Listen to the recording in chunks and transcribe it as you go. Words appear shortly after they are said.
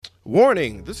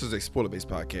Warning, this is a spoiler-based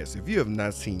podcast. If you have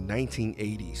not seen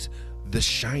 1980s The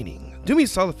Shining, do me a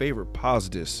solid favor, pause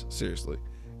this. Seriously.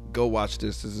 Go watch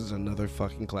this. This is another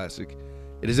fucking classic.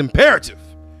 It is imperative.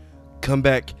 Come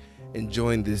back and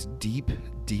join this deep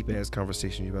ass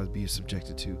conversation you're about to be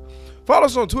subjected to. Follow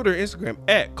us on Twitter and Instagram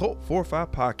at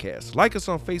Cult45Podcast. Like us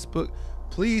on Facebook.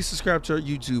 Please subscribe to our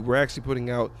YouTube. We're actually putting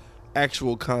out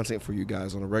actual content for you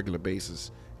guys on a regular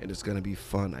basis, and it's going to be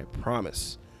fun, I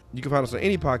promise. You can find us on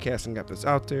any podcasting app that's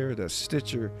out there. That's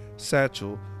Stitcher,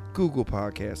 Satchel, Google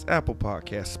Podcasts, Apple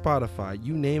Podcasts, Spotify,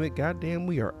 you name it. Goddamn,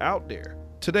 we are out there.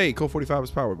 Today, Code 45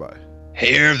 is powered by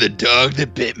Hair of the dog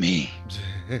that bit me.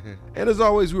 And as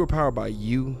always, we were powered by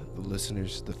you, the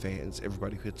listeners, the fans,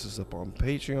 everybody who hits us up on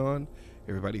Patreon,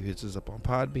 everybody who hits us up on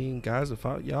Podbean. Guys,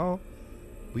 without y'all,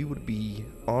 we would be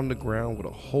on the ground with a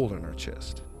hole in our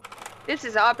chest. This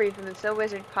is Aubrey from the So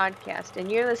Wizard Podcast,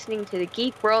 and you're listening to the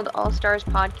Geek World All-Stars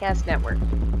Podcast Network.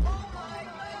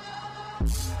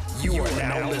 You are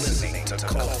now listening to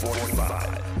Cult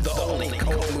 45, the only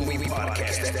cult movie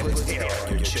podcast that puts hair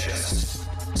on your chest.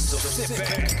 So sit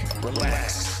back,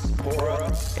 relax, pour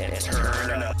up, and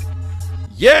turn up.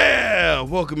 Yeah!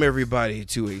 Welcome everybody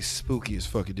to a spooky as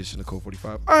fuck edition of Code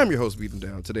 45. I'm your host, Beat 'em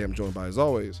Down. Today I'm joined by, as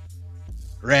always,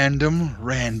 Random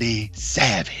Randy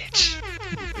Savage.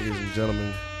 ladies and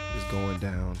gentlemen, it's going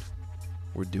down.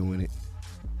 We're doing it.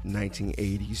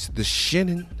 1980s. The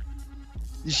Shining.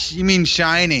 You mean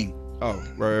Shining? Oh,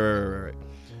 right.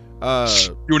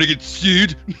 You want to get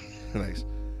sued? Nice.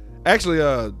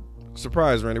 Actually,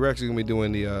 surprise, Randy. We're actually going to be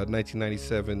doing the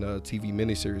 1997 TV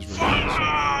miniseries version of the show.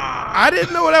 I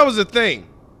didn't know that was a thing.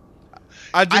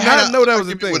 I did not know that was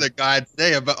a thing. With a guy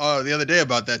today about the other day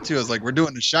about that too. I was like, "We're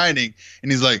doing The Shining,"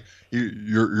 and he's like,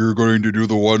 "You're going to do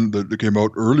the one that came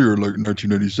out earlier, like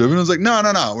 1997." I was like, "No.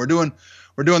 We're doing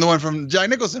the one from Jack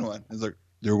Nicholson one." He's like,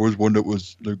 "There was one that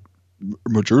was like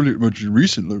much earlier, much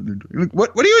recent." Like,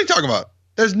 what are you talking about?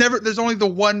 There's only the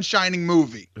one Shining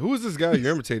movie. Who is this guy you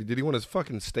imitated? Did he want his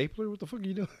fucking stapler? What the fuck are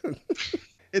you doing?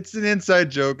 It's an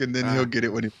inside joke, and then he'll get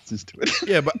it when he listens to it.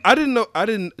 Yeah, but I did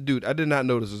not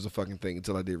know this was a fucking thing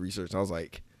until I did research. And I was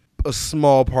like, a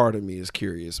small part of me is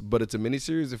curious, but it's a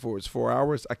miniseries. If it's 4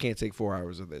 hours, I can't take 4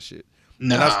 hours of that shit.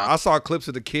 Nah. And I saw clips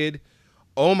of the kid.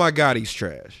 Oh my God, he's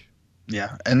trash.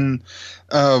 Yeah, and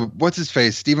what's his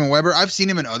face? Steven Weber. I've seen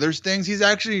him in other things. He's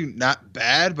actually not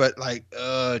bad, but like,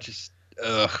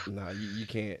 Nah, you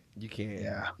can't.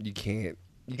 Yeah. You can't.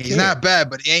 He's not bad,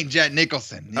 but he ain't Jack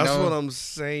Nicholson. That's what I'm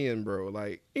saying, bro.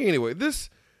 Like, anyway, this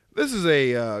is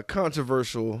a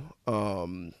controversial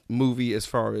movie as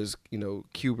far as,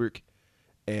 Kubrick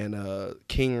and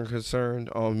King are concerned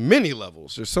on many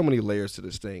levels. There's so many layers to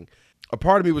this thing. A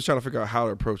part of me was trying to figure out how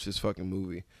to approach this fucking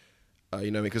movie.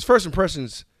 Because first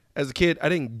impressions as a kid, I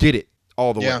didn't get it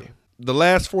all the way. The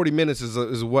last 40 minutes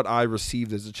is what I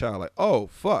received as a child. Like, oh,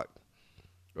 fuck.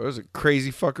 There's a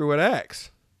crazy fucker with an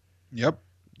axe. Yep.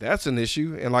 That's an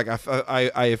issue, and like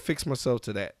I affixed myself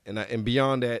to that, and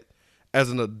beyond that,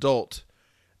 as an adult,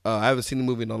 I haven't seen the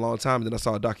movie in a long time. And then I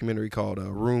saw a documentary called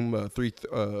Room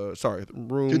 237.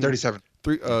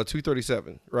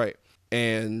 237, right?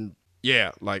 And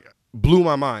yeah, like blew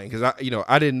my mind because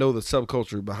I didn't know the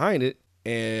subculture behind it,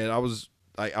 and I was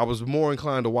more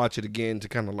inclined to watch it again to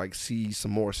kind of like see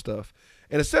some more stuff.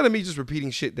 And instead of me just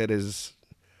repeating shit that is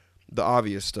the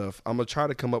obvious stuff, I'm gonna try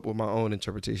to come up with my own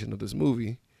interpretation of this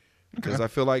movie. Because I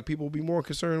feel like people will be more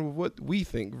concerned with what we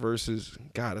think versus,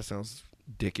 God, that sounds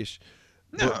dickish.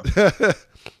 No.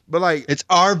 But like, it's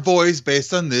our voice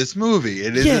based on this movie.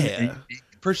 It is a unique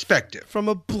perspective. From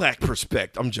a black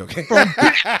perspective. I'm joking.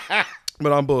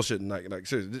 But I'm bullshitting. Like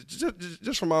seriously,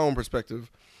 just from my own perspective,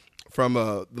 from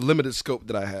the limited scope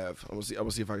that I have. I'm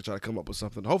gonna see if I can try to come up with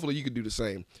something. Hopefully you could do the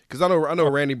same. Because I know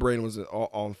Randy Brain was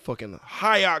on fucking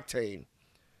high octane.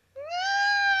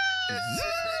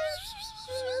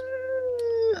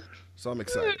 So I'm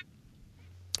excited.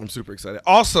 I'm super excited.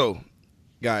 Also,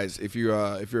 guys, if you're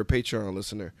a Patreon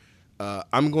listener,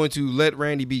 I'm going to let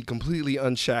Randy be completely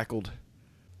unshackled,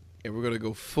 and we're gonna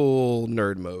go full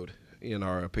nerd mode in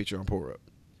our Patreon pour up.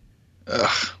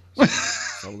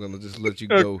 So I'm gonna just let you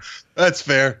go. That's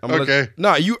fair. Okay.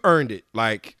 No, you earned it.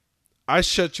 Like, I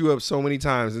shut you up so many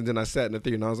times, and then I sat in the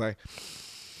theater and I was like,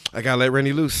 I gotta let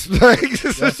Randy loose. Like,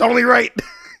 it's only right.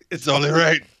 It's only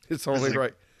right. It's only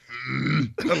right.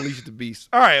 Unleash the beast.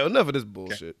 All right, enough of this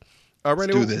bullshit.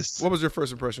 Randy, let's do this. What was your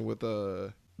first impression with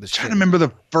the trying to remember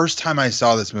the first time I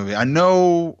saw this movie. I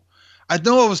know I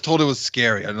was told it was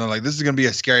scary. I know, like, this is gonna be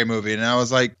a scary movie, and I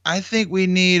was like, I think we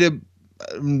need a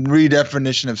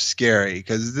redefinition of scary,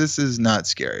 because this is not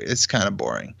scary. It's kind of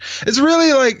boring. It's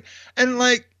really like, and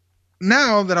like,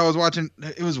 now that I was watching,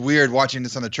 it was weird watching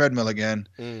this on the treadmill again,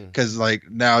 because like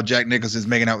now Jack Nicholson's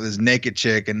making out with this naked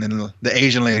chick, and then the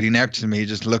Asian lady next to me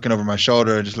just looking over my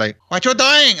shoulder, just like, "What you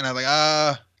doing?" And I was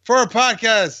like, for a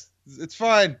podcast, it's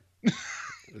fine.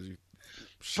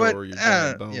 Sure,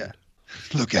 yeah.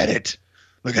 Look at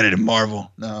it in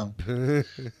Marvel. No.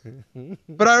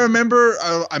 But I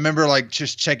remember like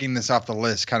just checking this off the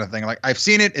list kind of thing. Like, I've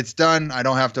seen it, it's done. I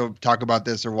don't have to talk about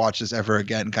this or watch this ever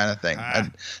again kind of thing.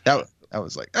 That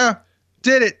was like,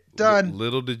 did it, done.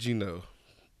 Little did you know.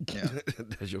 Yeah.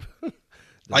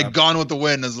 Like Gone with the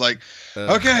Wind is like,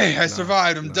 okay, I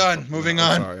survived. I'm done. Moving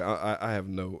on. Sorry, I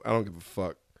don't give a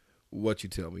fuck what you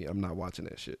tell me. I'm not watching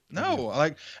that shit. No,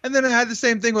 like, and then I had the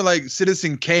same thing with like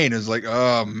Citizen Kane. It was like,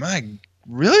 oh my,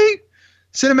 really?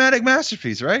 Cinematic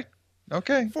masterpiece, right?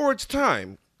 Okay. For its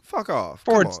time. Fuck off.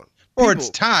 For its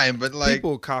time, but like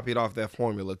people copied off that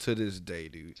formula to this day,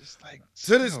 dude. Just like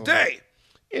to this day.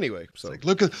 Anyway, so like,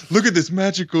 look at this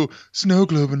magical snow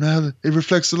globe and how it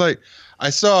reflects the light. I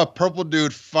saw a purple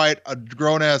dude fight a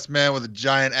grown ass man with a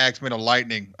giant axe made of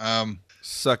lightning.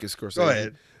 Suck it, Scorsese. Go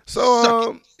ahead.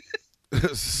 So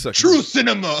true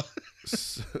cinema.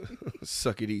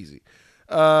 Suck it easy.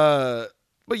 But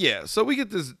yeah, so we get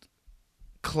this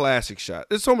classic shot.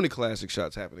 There's so many classic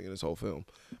shots happening in this whole film.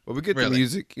 But we get the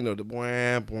music, you know, the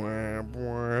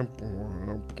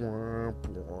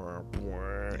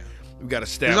we got to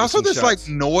stab. There's also this shots.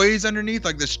 like noise underneath,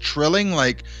 like this trilling,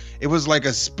 like it was like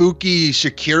a spooky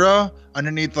Shakira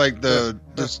underneath like the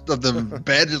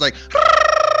bed. It's like,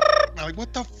 I'm like,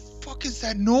 what the fuck is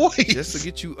that noise? Just to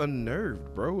get you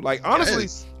unnerved, bro. Like, honestly,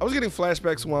 I was getting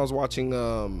flashbacks when I was watching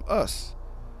Us.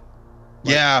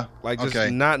 Like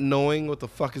just not knowing what the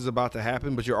fuck is about to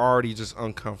happen, but you're already just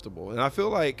uncomfortable. And I feel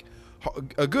like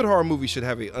a good horror movie should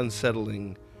have a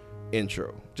unsettling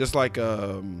intro, just like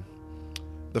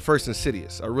the first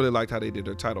Insidious. I really liked how they did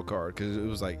their title card, because it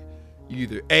was like you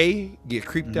either A, get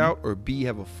creeped out, or B,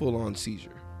 have a full-on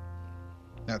seizure.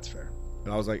 That's fair.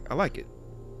 And I was like, I like it.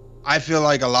 I feel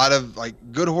like a lot of like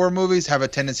good horror movies have a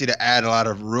tendency to add a lot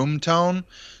of room tone,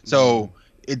 so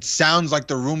it sounds like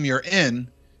the room you're in.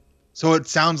 So it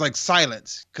sounds like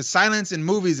silence, because silence in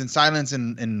movies and silence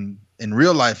in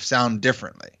real life sound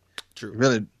differently. True.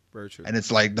 Really. Very true. And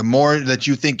it's like the more that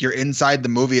you think you're inside the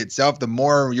movie itself, the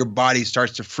more your body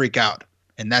starts to freak out.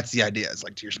 And that's the idea. It's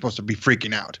like you're supposed to be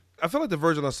freaking out. I feel like the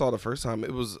version I saw the first time,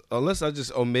 it was, unless I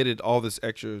just omitted all this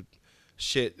extra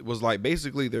shit, it was like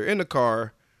basically they're in the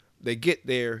car, they get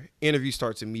there, interview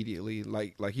starts immediately.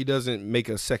 Like he doesn't make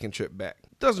a second trip back.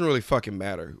 Doesn't really fucking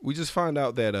matter. We just find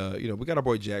out that we got our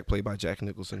boy Jack, played by Jack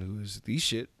Nicholson, who is the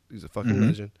shit. He's a fucking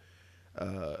legend.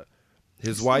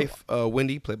 His wife,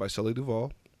 Wendy, played by Shelley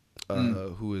Duvall,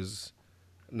 who is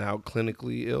now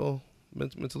clinically ill,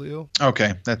 mentally ill.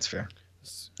 Okay, that's fair.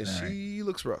 And she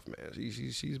looks rough, man.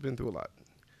 She's been through a lot.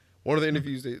 One of the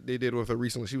interviews they did with her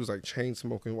recently, she was like chain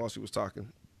smoking while she was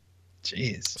talking.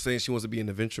 Jeez. Saying she wants to be in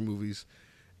adventure movies,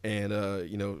 and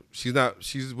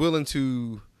she's willing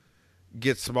to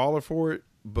get smaller for it,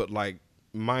 but like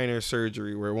minor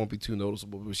surgery where it won't be too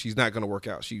noticeable. But she's not gonna work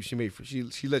out. She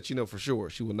lets you know for sure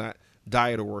she will not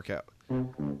diet or work out.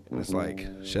 And it's like,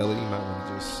 Shelley, you might want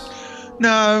to just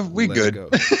we good. Yeah,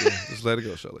 just let it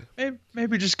go, Shelley.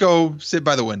 Maybe just go sit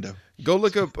by the window. Go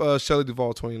look up Shelley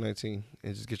Duvall 2019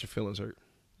 and just get your feelings hurt.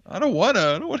 I don't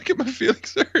wanna get my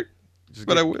feelings hurt.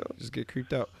 I will. Just get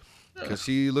creeped out. Because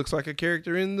she looks like a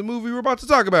character in the movie we're about to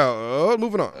talk about.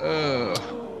 Moving on.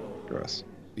 Gross.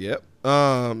 Yep.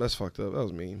 That's fucked up. That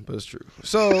was mean, but it's true.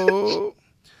 So,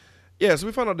 yeah, so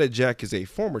we found out that Jack is a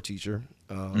former teacher,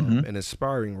 an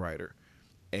aspiring writer.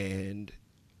 And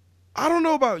I don't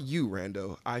know about you,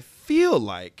 Rando. I feel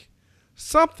like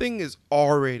something is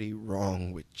already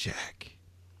wrong with Jack.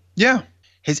 Yeah.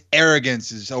 His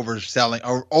arrogance is overdwelling,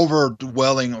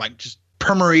 like just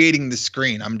permeating the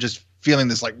screen. I'm just feeling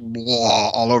this like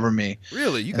blah all over me.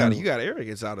 Really? You got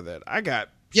arrogance out of that. I got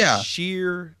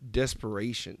sheer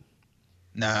desperation.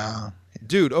 Nah.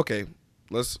 Dude, okay.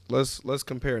 Let's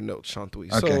compare notes,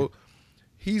 Shantui. Okay. So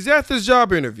he's at this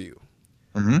job interview.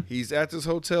 He's at this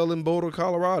hotel in Boulder,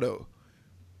 Colorado.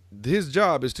 His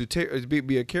job is to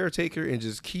be a caretaker and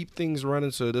just keep things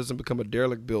running so it doesn't become a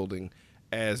derelict building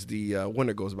as the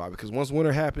winter goes by. Because once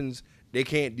winter happens, they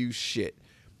can't do shit.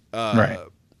 Right.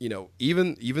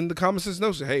 Even the common sense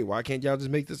notion, hey, why can't y'all just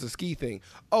make this a ski thing?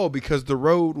 Oh, because the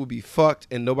road will be fucked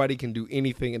and nobody can do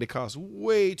anything, and it costs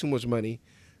way too much money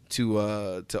to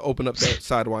open up that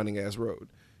sidewinding ass road.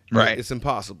 Right. It's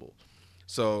impossible.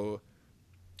 So,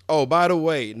 oh, by the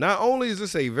way, not only is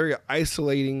this a very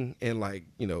isolating and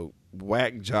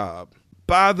whack job,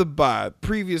 By the by,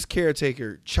 previous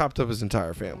caretaker chopped up his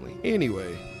entire family.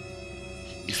 Anyway,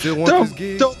 he still wants his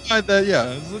gig. Don't mind that.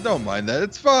 Yeah, don't mind that.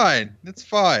 It's fine. It's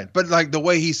fine. But like the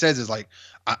way he says is like,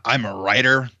 I'm a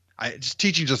writer.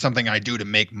 Teaching just something I do to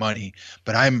make money.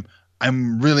 But I'm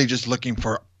really just looking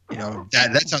for,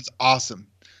 that sounds awesome.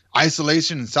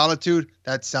 Isolation and solitude.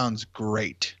 That sounds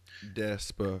great.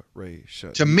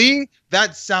 Desperation. To me,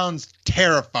 that sounds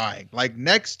terrifying. Like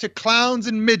next to clowns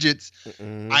and midgets,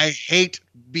 I hate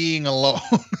being alone.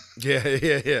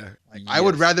 Yeah. Like, I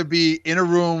would rather be in a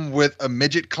room with a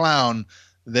midget clown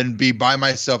than be by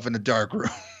myself in a dark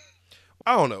room.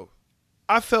 I don't know.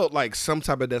 I felt like some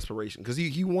type of desperation because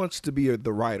he wants to be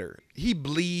the writer. He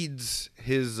bleeds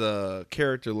his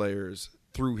character layers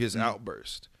through his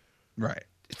outburst. Right.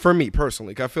 For me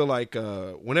personally, I feel like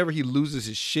whenever he loses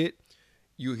his shit,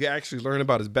 you actually learn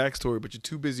about his backstory, but you're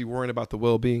too busy worrying about the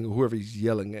well-being of whoever he's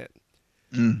yelling at.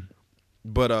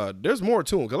 But there's more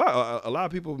to him. A lot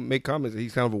of people make comments that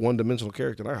he's kind of a one-dimensional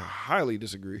character, and I highly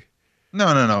disagree.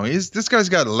 No. This guy's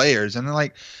got layers, and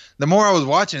like the more I was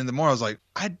watching, the more I was like,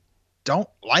 I don't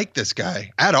like this guy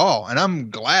at all, and I'm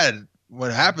glad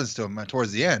what happens to him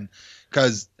towards the end,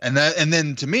 and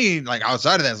then to me, like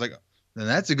outside of that, it's like. Then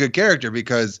that's a good character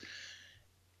because,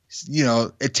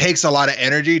 it takes a lot of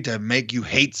energy to make you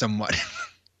hate someone.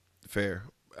 Fair.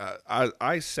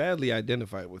 I sadly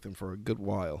identified with him for a good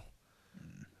while.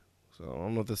 So I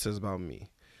don't know what this says about me.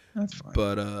 That's fine.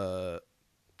 But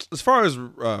as far as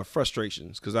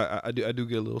frustrations, because I do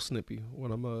get a little snippy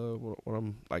when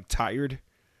I'm like tired.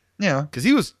 Yeah. Because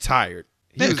he was tired.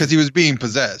 Because he was being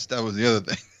possessed. That was the other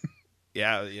thing.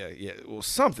 Yeah. Well,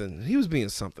 something. He was being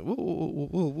something.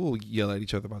 We'll yell at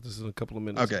each other about this in a couple of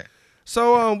minutes. Okay.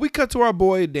 So we cut to our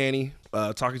boy Danny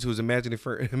talking to his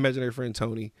imaginary friend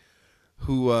Tony,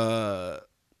 who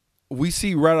we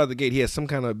see right out of the gate he has some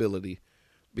kind of ability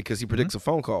because he predicts a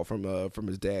phone call from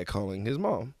his dad calling his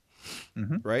mom,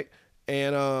 right?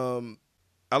 And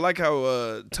I like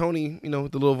how Tony, the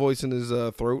little voice in his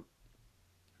throat,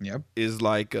 is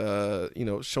like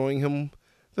showing him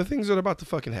the things that are about to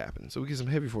fucking happen. So we get some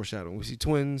heavy foreshadowing. We see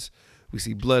twins. We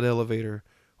see blood elevator.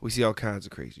 We see all kinds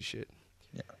of crazy shit.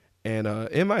 Yeah. And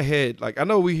in my head, like, I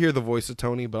know we hear the voice of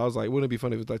Tony, but I was like, wouldn't it be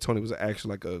funny if like Tony was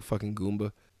actually like a fucking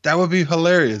Goomba? That would be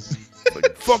hilarious.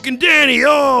 Like, fucking Danny.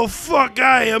 Oh, fuck,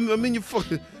 I'm in your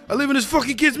fucking... I live in this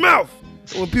fucking kid's mouth.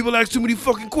 And when people ask too many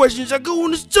fucking questions, I go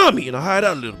in his tummy and I hide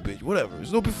out a little bit. Whatever.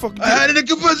 There's no big fucking...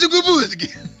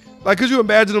 Like, could you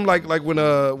imagine him like when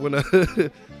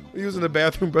he was in the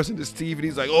bathroom brushing his teeth and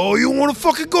he's like, oh, you want to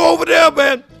fucking go over there,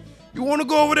 man? You want to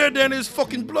go over there, Danny? It's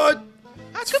fucking blood.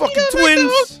 It's fucking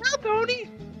twins.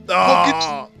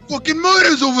 Fucking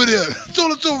murders over there. That's all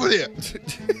that's over there.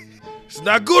 It's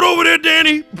not good over there,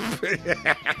 Danny.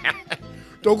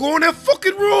 Don't go in that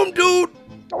fucking room, dude.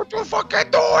 Don't you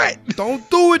fucking do it. Don't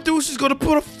do it, dude. She's going to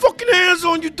put her fucking hands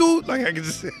on you, dude. Like, I can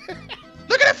just...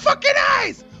 Look at her fucking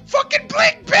eyes. Fucking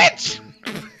blink, bitch.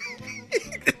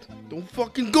 Don't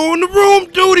fucking go in the room,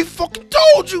 dude. He fucking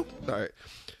told you. All right.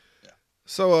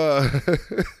 So,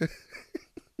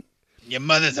 your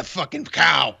mother's a fucking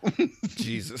cow.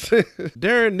 Jesus.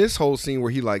 During this whole scene where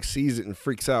he like sees it and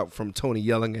freaks out from Tony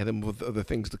yelling at him with other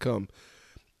things to come,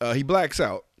 he blacks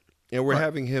out, and we're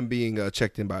having him being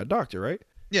checked in by a doctor, right?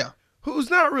 Yeah. Who's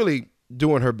not really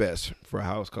doing her best for a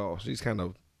house call. She's kind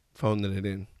of phoning it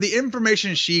in. The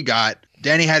information she got,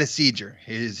 Danny had a seizure.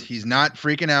 He's not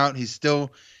freaking out. He still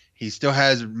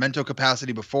has mental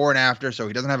capacity before and after, so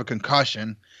he doesn't have a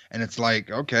concussion. And it's like,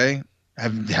 okay,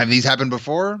 have these happened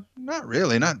before? Not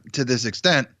really, not to this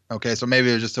extent. Okay, so maybe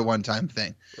it was just a one-time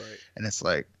thing. Right. And it's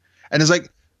like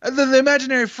the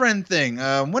imaginary friend thing.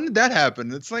 When did that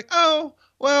happen? It's like, oh,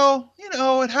 well,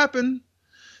 it happened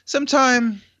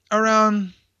sometime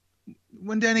around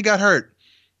when Danny got hurt.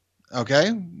 Okay,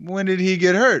 when did he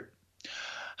get hurt?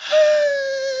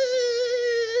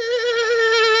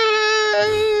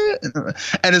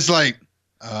 And it's like,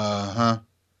 and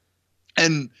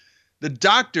the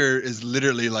doctor is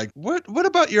literally like, what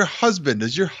about your husband?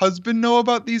 Does your husband know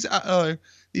about these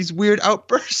weird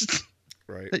outbursts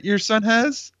that your son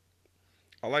has?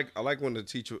 I like when the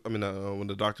teacher, when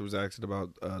the doctor was asking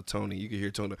about Tony, you could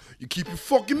hear Tony, you keep your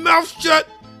fucking mouth shut.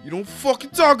 You don't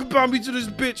fucking talk about me to this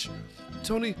bitch.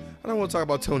 Tony, I don't want to talk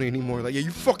about Tony anymore. Like, yeah, you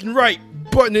fucking right.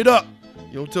 Button it up.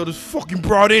 You don't tell this fucking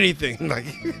broad anything. Like,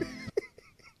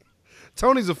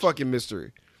 Tony's a fucking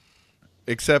mystery.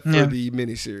 Except for the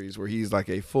miniseries where he's like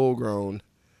a full-grown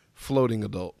floating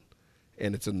adult.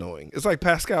 And it's annoying. It's like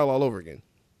Pascal all over again.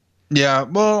 Yeah,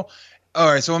 well,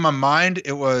 all right. So in my mind,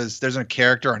 there's a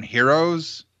character on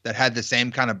Heroes that had the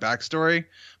same kind of backstory.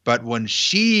 But when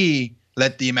she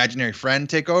let the imaginary friend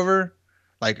take over,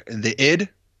 like the id,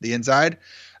 the inside.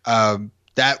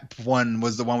 That one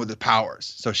was the one with the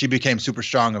powers. So she became super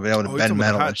strong and able to bend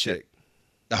metal and shit.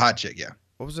 The hot chick, yeah.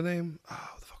 What was her name? Oh,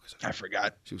 what the fuck was her name? I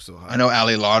forgot. She was so hot. I know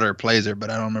Ali Lauder plays her, but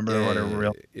I don't remember what her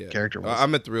real character was. I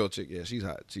meant the real chick. Yeah, she's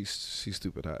hot. She's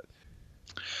stupid hot.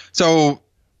 So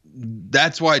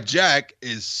that's why Jack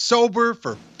is sober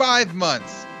for 5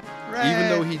 months. Right. Even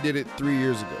though he did it 3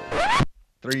 years ago.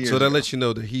 3 years So that ago. lets you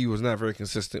know that he was not very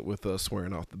consistent with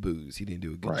swearing off the booze. He didn't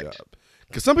do a good Right. job.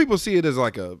 Because some people see it as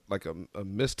like a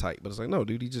mistype, but it's like, no,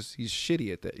 dude, he's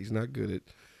shitty at that. He's not good at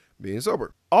being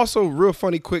sober. Also, real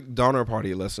funny, quick Donner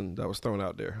Party lesson that was thrown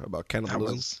out there about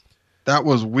cannibalism. That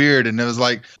was weird, and it was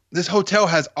like, this hotel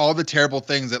has all the terrible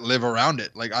things that live around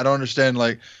it. Like, I don't understand.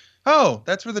 Like, oh,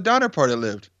 that's where the Donner Party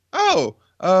lived. Oh,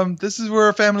 this is where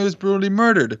a family was brutally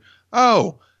murdered.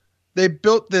 Oh, they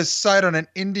built this site on an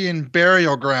Indian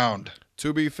burial ground.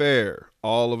 To be fair,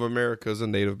 all of America is a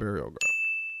native burial ground.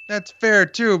 That's fair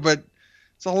too, but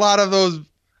it's a lot of those.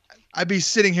 I'd be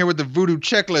sitting here with the voodoo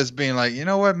checklist being like, you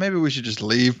know what, maybe we should just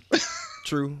leave.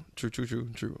 True.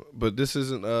 But this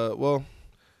isn't, well,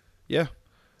 yeah.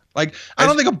 Like, I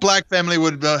don't think a black family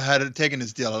would have had taken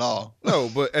this deal at all. No,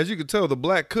 but as you can tell, the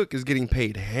black cook is getting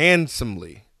paid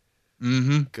handsomely.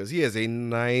 Mm-hmm. Because he has a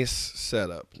nice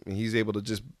setup. And he's able to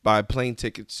just buy plane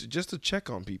tickets just to check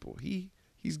on people.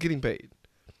 He's getting paid.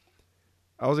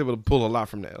 I was able to pull a lot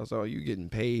from that. I was like, oh, you getting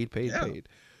paid.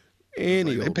 And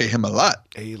Like, they pay him a lot.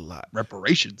 A lot.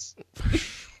 Reparations.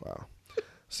 Wow.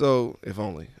 So, if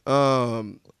only.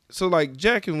 So, like,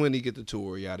 Jack and Wendy get the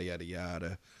tour, yada, yada,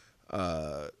 yada.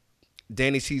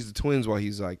 Danny sees the twins while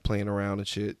he's, like, playing around and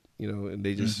shit, you know, and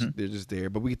they're just there.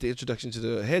 But we get the introduction to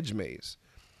the hedge maze.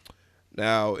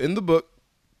 Now, in the book,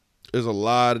 there's a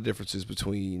lot of differences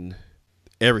between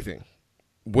everything.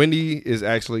 Wendy is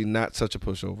actually not such a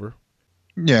pushover.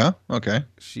 Yeah, okay.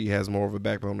 She has more of a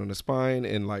backbone than a spine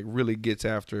and, like, really gets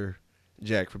after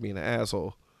Jack for being an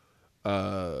asshole.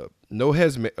 No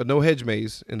hedge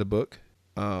maze in the book.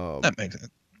 That makes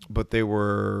sense. But they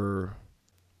were,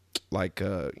 like,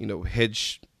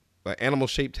 like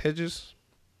animal-shaped hedges.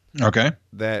 Okay.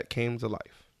 That came to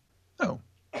life. Oh,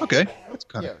 okay. That's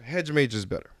kind of... Yeah, hedge maze is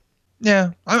better.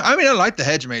 Yeah. I mean, I like the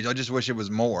hedge maze. I just wish it was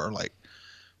more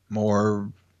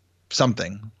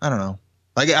something. I don't know.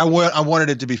 Like, I wanted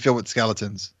it to be filled with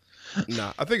skeletons.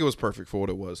 Nah, I think it was perfect for what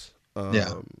it was.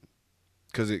 Yeah.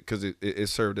 Because it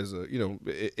served as a, you know,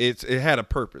 it had a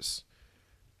purpose.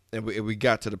 And we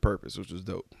got to the purpose, which was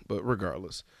dope. But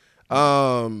regardless.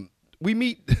 We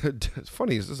meet, it's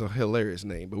funny, this is a hilarious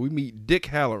name, but we meet Dick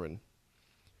Halloran.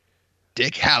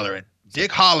 Dick Halloran.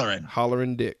 Dick Hollerin.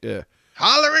 Hollerin Dick, yeah.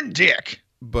 Hollerin Dick.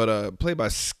 But played by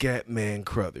Scatman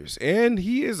Crothers. And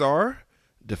he is our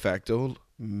de facto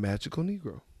magical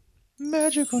Negro.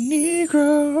 Magical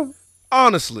Negro.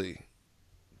 Honestly,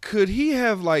 could he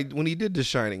have, like, when he did The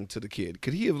Shining to the kid,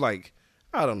 could he have, like,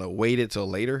 I don't know, waited till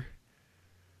later?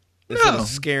 Instead of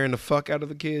scaring the fuck out of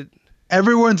the kid?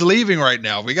 Everyone's leaving right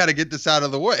now. We got to get this out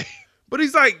of the way. But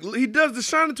he's like, he does The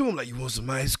Shining to him, like, you want some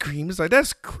ice cream? It's like,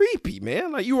 that's creepy,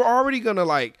 man. Like, you were already going to,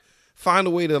 like, find a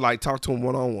way to, like, talk to him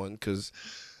one-on-one because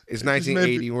it's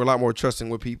 1980 and we're a lot more trusting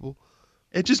with people.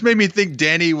 It just made me think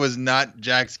Danny was not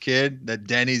Jack's kid, that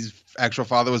Danny's actual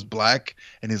father was black.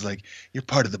 And he's like, you're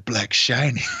part of the Black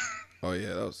Shining. Oh,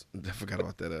 yeah, I forgot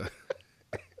about that.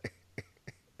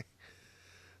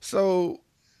 So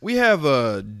we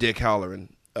have Dick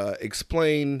Halloran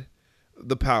explain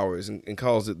the powers and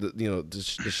calls it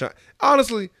the shine.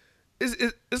 Honestly,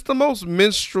 it's the most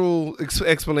minstrel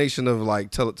explanation of,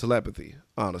 like, telepathy.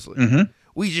 Honestly,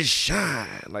 we just shine.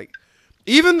 Like,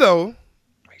 even though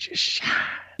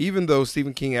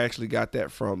Stephen King actually got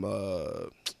that from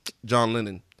John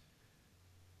Lennon,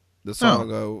 the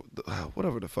song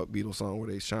whatever the fuck Beatles song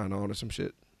where they shine on or some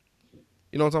shit.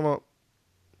 You know what I'm talking about?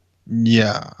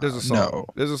 Yeah. There's a song. No.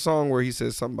 There's a song where he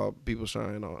says something about people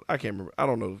shining on. I can't remember. I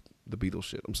don't know the Beatles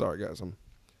shit. I'm sorry, guys.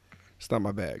 It's not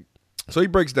my bag. So he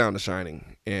breaks down The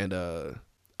Shining, and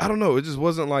I don't know. It just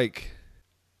wasn't, like,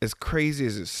 as crazy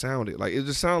as it sounded. Like, it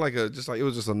just sounded like it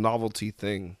was just a novelty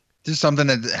thing. Just something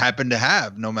that happened to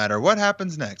have no matter what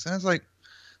happens next. And I was like,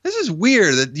 this is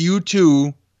weird that you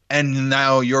two and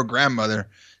now your grandmother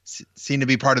seem to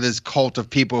be part of this cult of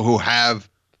people who have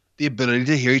the ability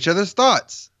to hear each other's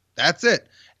thoughts. That's it.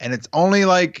 And it's only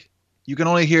like you can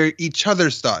only hear each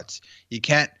other's thoughts. You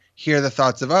can't hear the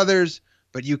thoughts of others,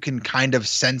 but you can kind of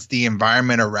sense the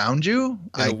environment around you,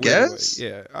 I guess.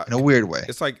 Yeah. In a weird way.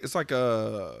 It's like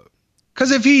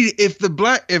because if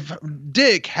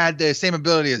Dick had the same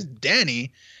ability as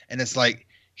Danny, and it's like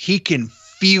he can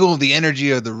feel the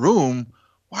energy of the room,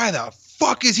 why the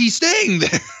fuck is he staying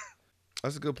there?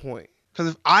 That's a good point.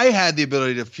 Because if I had the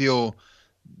ability to feel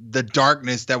the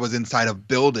darkness that was inside of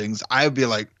buildings, I'd be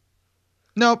like,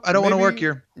 nope, I don't want to work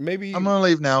here. Maybe I'm gonna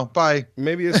leave now. Bye.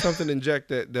 Maybe it's something in Jack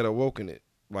that awoken it.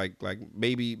 Like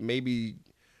maybe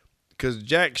because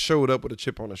Jack showed up with a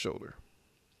chip on his shoulder.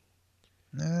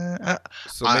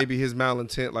 So maybe his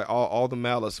malintent, like all the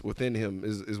malice within him,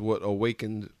 is what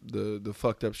awakened the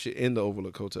fucked up shit in the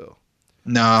Overlook Hotel.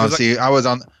 No, see, I was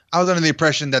under the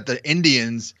impression that the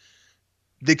Indians,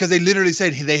 because they literally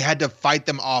said they had to fight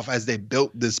them off as they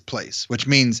built this place, which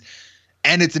means,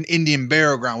 and it's an Indian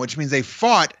burial ground, which means they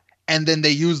fought and then they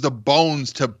used the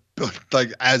bones to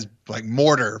as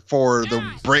mortar for the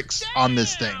bricks on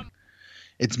this thing.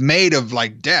 It's made of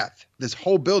like death. This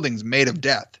whole building's made of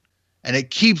death, and it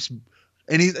keeps.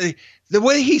 And the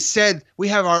way he said, we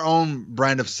have our own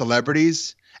brand of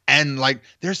celebrities. And like,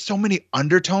 there's so many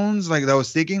undertones, like that I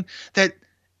was thinking that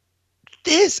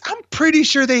I'm pretty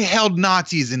sure they held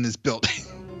Nazis in this building.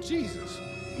 Jesus,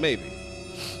 maybe.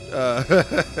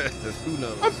 Who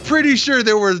knows? I'm pretty sure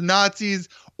there were Nazis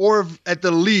or at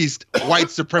the least white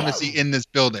supremacy in this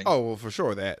building. Oh, well, for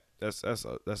sure that's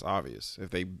obvious. If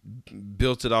they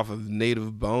built it off of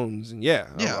native bones, and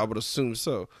I would assume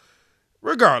so.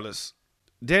 Regardless,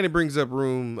 Danny brings up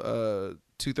room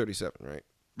 237, right?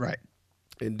 Right.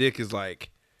 And Dick is like,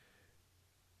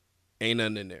 ain't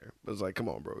nothing in there. I was like, come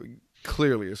on, bro.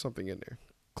 Clearly there's something in there.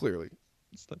 Clearly.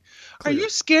 It's like, are you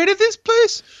scared of this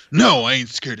place? No, I ain't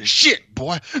scared of shit,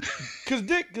 boy. Cause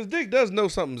Dick does know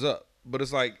something's up. But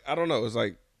it's like, I don't know. It's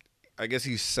like, I guess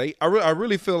he's safe. I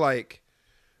really feel like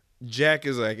Jack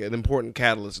is like an important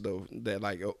catalyst though,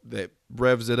 that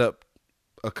revs it up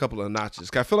a couple of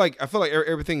notches. I feel like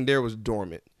everything there was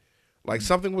dormant. Like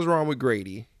something was wrong with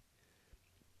Grady.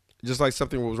 Just like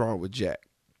something was wrong with Jack.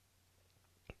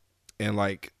 And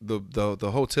like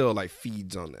the hotel like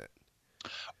feeds on that.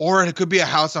 Or it could be a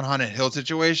House on Haunted Hill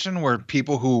situation where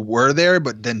people who were there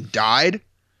but then died.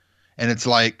 And it's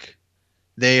like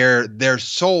their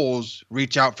souls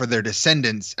reach out for their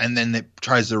descendants and then it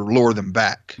tries to lure them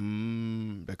back.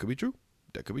 That could be true.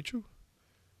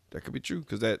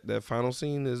 Because that final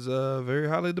scene is very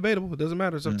highly debatable. It doesn't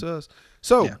matter. It's up to us.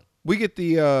 So we get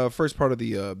the first part of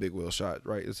the Big Will shot,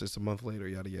 right? It's just a month later,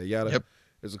 yada, yada, yada. Yep.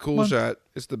 It's a cool shot.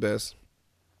 It's the best.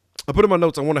 I put in my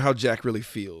notes, I wonder how Jack really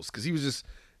feels. Because he just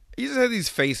had these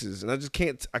faces, and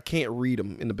I can't read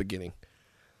them in the beginning.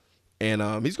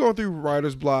 And he's going through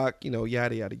writer's block,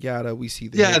 yada, yada, yada. We see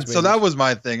the so that was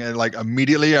my thing. And like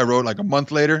immediately I wrote like a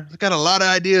month later, I got a lot of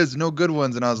ideas, no good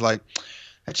ones. And I was like,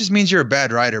 that just means you're a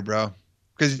bad writer, bro.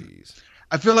 Because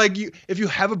I feel like if you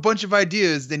have a bunch of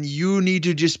ideas, then you need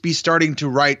to just be starting to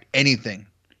write anything.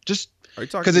 Are you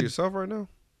talking to yourself right now?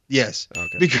 Yes.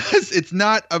 Okay. Because it's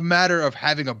not a matter of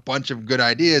having a bunch of good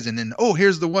ideas and then,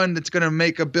 here's the one that's going to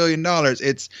make $1 billion.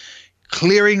 It's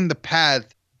clearing the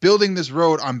path, building this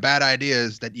road on bad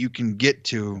ideas that you can get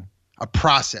to a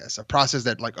process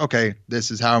that like, okay, this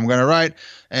is how I'm going to write.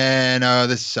 And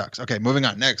this sucks. Okay, moving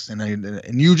on next.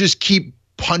 And you just keep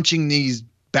punching these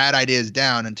bad ideas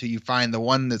down until you find the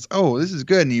one that's, this is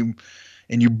good.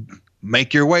 And you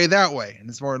make your way that way. And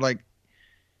it's more like,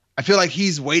 I feel like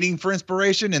he's waiting for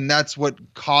inspiration, and that's what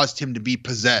caused him to be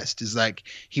possessed. Is like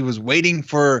he was waiting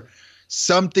for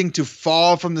something to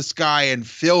fall from the sky and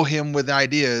fill him with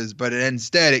ideas, but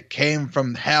instead it came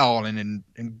from hell and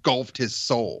engulfed his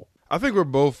soul. I think we're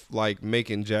both like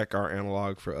making Jack our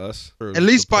analog for us. At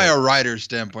least by a writer's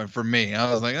standpoint for me.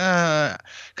 I was like,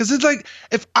 because it's like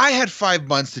if I had 5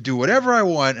 months to do whatever I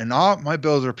want and all my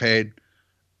bills are paid,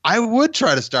 I would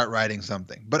try to start writing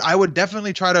something. But I would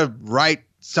definitely try to write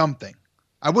something.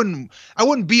 I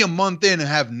wouldn't be a month in and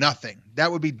have nothing.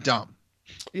 That would be dumb.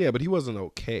 Yeah, but he wasn't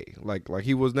okay. Like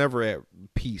he was never at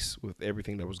peace with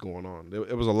everything that was going on.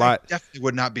 It was a lot. I definitely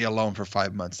would not be alone for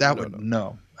 5 months. I would.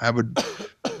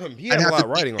 He had a lot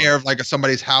writing on. Care of like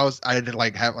somebody's house. I'd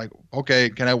like have like, okay,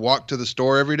 can I walk to the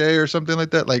store every day or something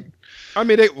like that? Like, I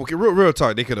mean, real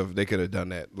talk. They could have done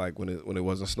that. Like when it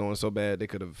wasn't snowing so bad, they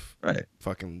could have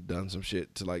fucking done some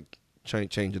shit to like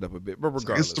change it up a bit. But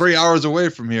regardless, it's 3 hours away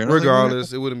from here.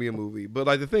 Regardless, it wouldn't be a movie. But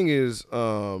like the thing is,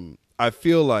 I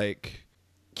feel like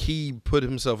he put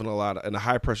himself in a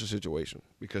high pressure situation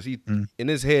because he in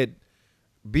his head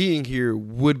being here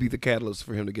would be the catalyst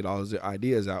for him to get all his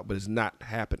ideas out, but it's not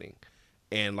happening.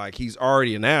 And like he's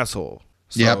already an asshole.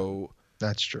 So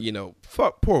that's true.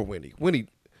 Fuck poor Winnie.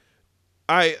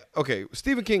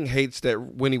 Stephen King hates that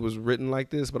Winnie was written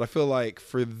like this, but I feel like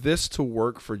for this to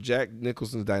work, for Jack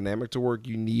Nicholson's dynamic to work,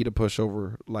 you need a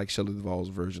pushover like Shelley Duvall's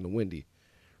version of Wendy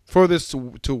for this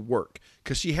to work.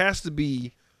 Because she has to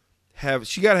be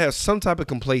she gotta have some type of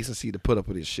complacency to put up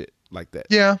with this shit like that.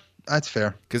 Yeah, that's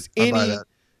fair. Because I'll buy that.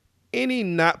 any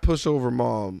not pushover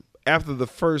mom after the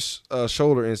first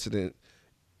shoulder incident,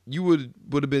 you would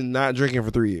have been not drinking for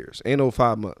 3 years. Ain't no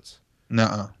 5 months.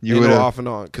 Nuh-uh. You would have off and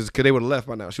on because they would have left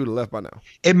by now. She would have left by now.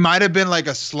 It might have been like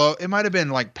it might have been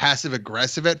like passive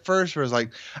aggressive at first, where it's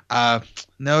like,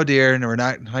 no, dear, no, we're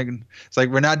not. Like, it's like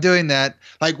we're not doing that.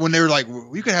 Like when they were like,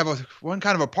 we could have one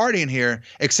kind of a party in here,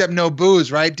 except no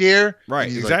booze, right, dear? Right,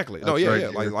 exactly. Like, no, yeah, right,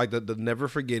 yeah. dear. Like the never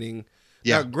forgetting.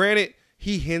 Yeah. Now, granted,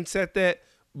 he hints at that,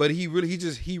 but he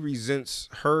resents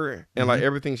her and like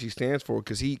everything she stands for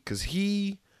because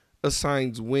he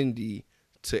assigns Wendy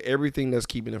to everything that's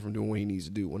keeping him from doing what he needs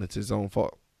to do when it's his own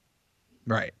fault.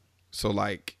 Right. So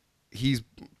like he's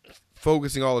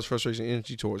focusing all his frustration and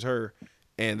energy towards her,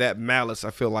 and that malice,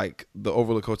 I feel like the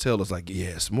Overlook Hotel is like,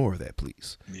 yes, more of that,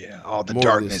 please. Yeah, all the More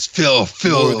darkness. more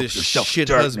Fill of this shit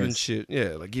husband shit.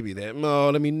 Yeah, like give me that.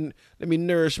 No, let me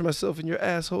nourish myself in your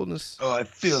assholeness. Oh,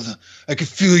 I can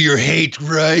feel your hate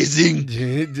rising.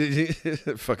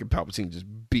 Fucking Palpatine just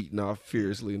beating off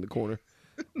furiously in the corner.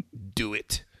 Do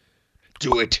it.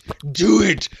 Do it.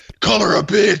 Call her a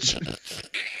bitch.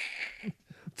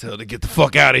 Tell her to get the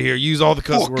fuck out of here. Use all the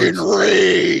cuss Fucking words.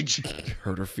 rage.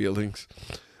 Hurt her feelings.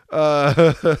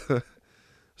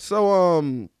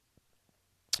 So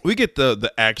we get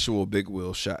the actual big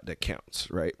wheel shot that counts,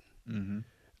 right? Mm-hmm.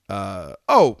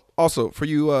 Also for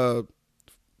you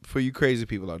crazy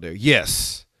people out there,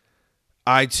 yes,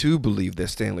 I too believe that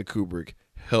Stanley Kubrick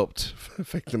helped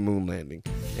fake the moon landing,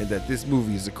 and that this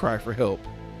movie is a cry for help,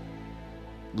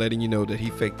 letting you know that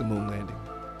he faked the moon landing.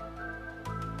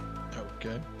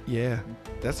 Okay. Yeah,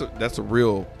 that's a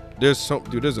real. There's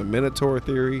a Minotaur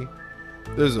theory.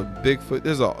 There's a Bigfoot.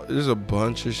 There's a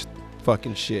bunch of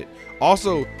fucking shit.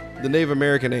 Also, the Native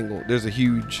American angle. There's a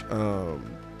huge,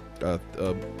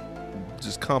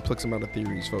 just complex amount of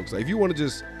theories, folks. Like, if you want to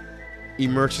just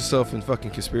immerse yourself in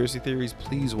fucking conspiracy theories,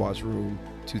 please watch Room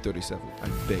 237. I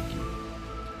beg you.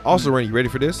 Also, Randy, you ready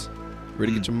for this?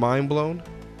 Ready to get your mind blown?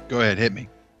 Go ahead, hit me.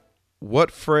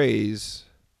 What phrase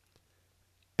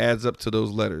adds up to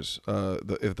those letters?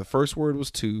 If the first word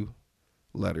was 2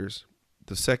 letters,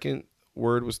 the second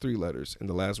word was 3 letters, and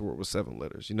the last word was 7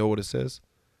 letters. You know what it says?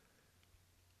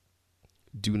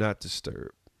 Do not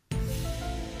disturb.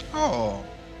 Oh.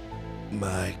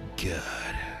 My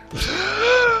God.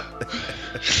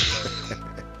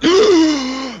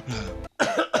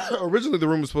 Originally, the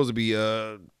room was supposed to be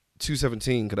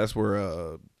 217 because that's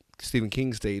where Stephen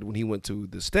King stayed when he went to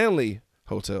the Stanley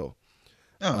Hotel.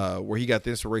 Where he got the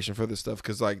inspiration for this stuff,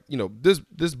 because like, you know, this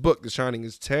book, The Shining,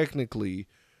 is technically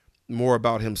more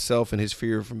about himself and his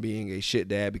fear from being a shit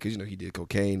dad, because, you know, he did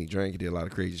cocaine, he drank, he did a lot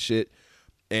of crazy shit,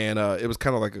 and it was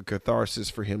kind of like a catharsis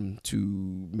for him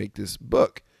to make this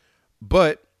book.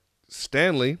 But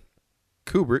Stanley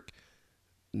Kubrick,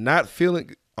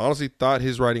 honestly thought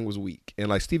his writing was weak, and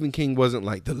like Stephen King wasn't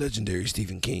like the legendary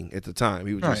Stephen King at the time.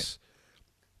 He was just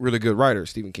really good writer,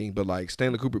 Stephen King, but like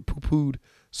Stanley Kubrick poo-pooed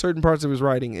certain parts of his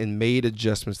writing and made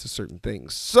adjustments to certain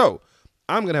things. So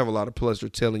I'm going to have a lot of pleasure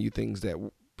telling you things that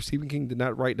Stephen King did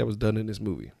not write that was done in this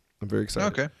movie. I'm very excited.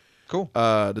 Okay, cool.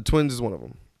 The Twins is one of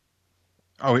them.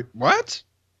 Oh, wait, what?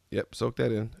 Yep, soak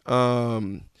that in.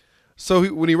 So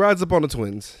when he rides up on the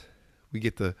Twins, we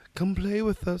get the come play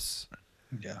with us.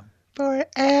 Yeah.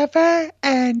 Forever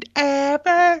and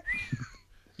ever.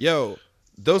 Yo,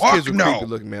 those kids were creepy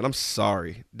looking, man. I'm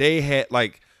sorry. They had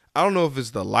like, I don't know if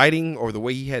it's the lighting or the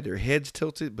way he had their heads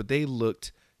tilted, but they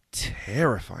looked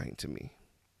terrifying to me.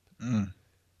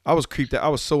 I was creeped out. I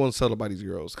was so unsettled by these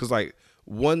girls because like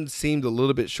one seemed a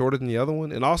little bit shorter than the other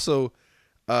one, and also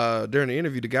during the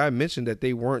interview, the guy mentioned that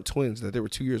they weren't twins, that they were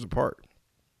 2 years apart.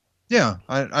 Yeah,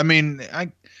 I mean,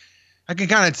 I can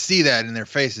kind of see that in their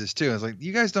faces too. I was like,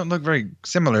 you guys don't look very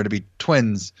similar to be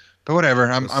twins, but whatever.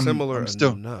 I'm similar I'm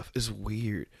still enough. It's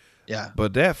weird. Yeah,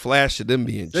 but that flash of them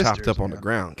being chopped up on yeah. the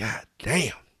ground, god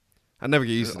damn, I never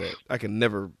get used to that. I can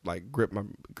never like grip my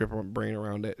brain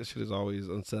around that. This shit is always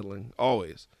unsettling,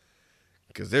 always,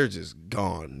 because they're just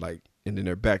gone. Like, and then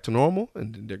they're back to normal,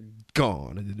 and then they're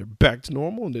gone, and then they're back to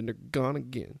normal, and then they're gone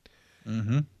again.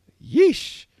 Mm-hmm.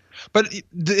 Yeesh. But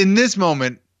in this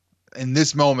moment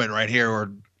right here,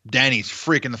 where Danny's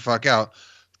freaking the fuck out,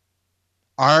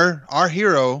 our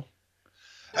hero,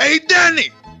 hey Danny,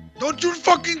 don't you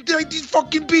fucking like these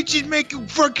fucking bitches make you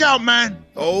freak out, man.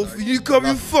 Oh, you cover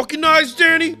your fucking eyes,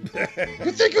 Danny.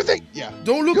 You think? Yeah.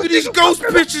 Don't look at these ghost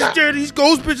bitches, Danny. These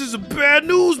ghost bitches are bad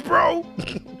news, bro.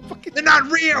 They're not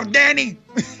real, Danny.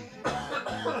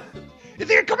 You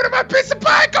think you're coming to my pizza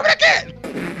pie? Coming again.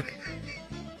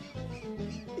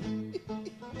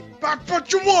 I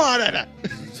put you on it.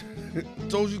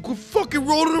 Told you quit fucking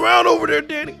rolling around over there,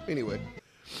 Danny. Anyway.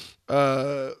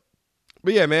 But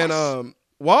yeah, man,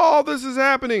 while all this is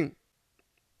happening,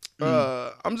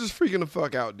 I'm just freaking the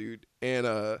fuck out, dude.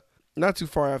 And not too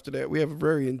far after that, we have a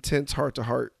very intense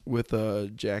heart-to-heart with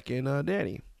Jack and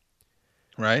Danny.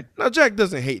 Right. Now, Jack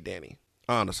doesn't hate Danny,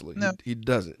 honestly. No. He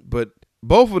doesn't. But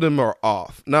both of them are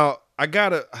off. Now, I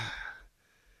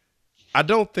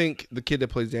don't think the kid that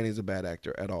plays Danny is a bad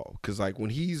actor at all. Because, like, when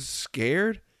he's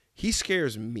scared, he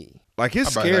scares me. Like, his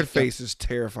scared face is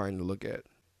terrifying to look at.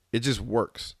 It just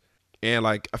works. And,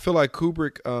 like, I feel like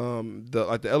Kubrick,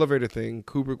 the elevator thing,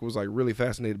 Kubrick was, like, really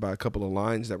fascinated by a couple of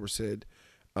lines that were said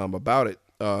about it.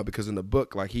 Because in the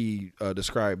book, like, he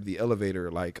described the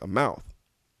elevator like a mouth.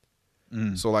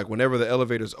 So, like, whenever the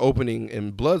elevator's opening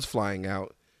and blood's flying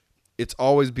out, it's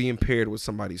always being paired with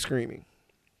somebody screaming.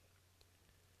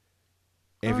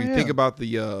 And if you think about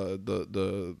the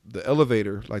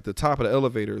elevator, like the top of the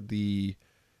elevator, the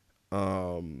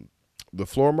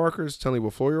floor markers telling you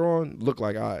what floor you're on look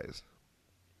like eyes.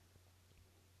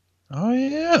 Oh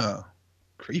yeah,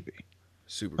 creepy.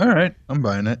 Super. All right, I'm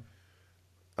buying it.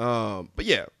 But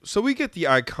yeah, so we get the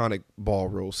iconic ball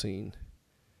roll scene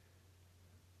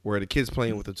where the kid's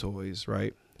playing with the toys,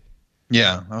 right?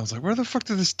 Yeah, I was like, where the fuck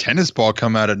did this tennis ball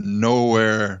come out of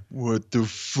nowhere? What the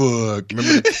fuck?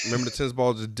 Remember the tennis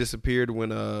ball just disappeared when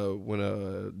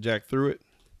Jack threw it?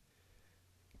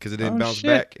 Because it didn't bounce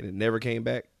back and it never came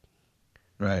back.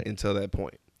 Right. Until that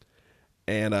point.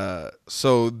 And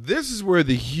so this is where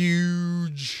the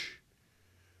huge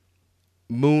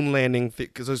moon landing thing,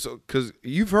 because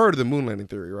you've heard of the moon landing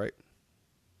theory, right?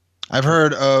 I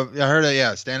heard that,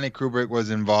 yeah, Stanley Kubrick was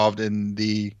involved in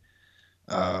the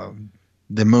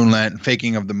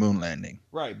faking of the moon landing.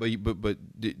 Right, but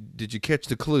did you catch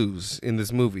the clues in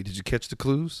this movie? Did you catch the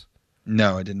clues?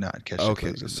 No, I did not catch the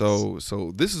clues. Okay,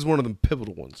 so this is one of the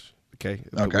pivotal ones, okay?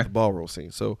 With the ball roll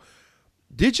scene. So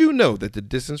did you know that the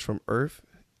distance from Earth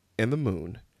and the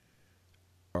moon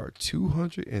are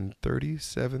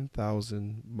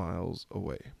 237,000 miles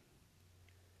away?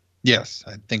 Yes,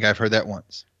 I think I've heard that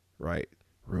once. Right.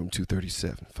 Room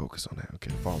 237. Focus on that.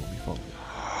 Okay, follow me.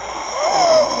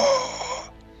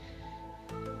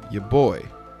 Your boy,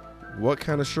 what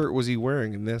kind of shirt was he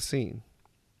wearing in that scene?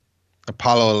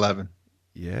 Apollo 11.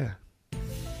 Yeah.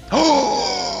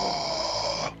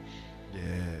 Oh!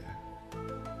 Yeah.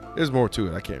 There's more to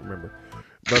it. I can't remember.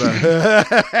 But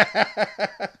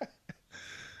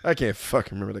I can't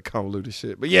fucking remember the convoluted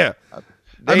shit. But yeah.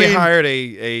 They hired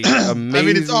a amazing... I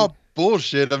mean, it's all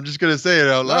bullshit. I'm just gonna say it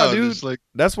out loud. Dude, just like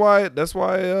that's why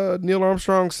Neil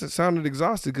Armstrong sounded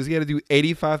exhausted, because he had to do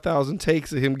 85,000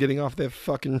 takes of him getting off that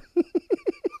fucking.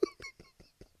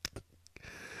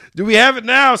 Do we have it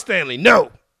now, Stanley?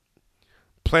 No.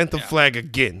 Plant the flag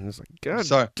again. It's like, God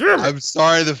damn it. I'm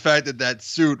sorry the fact that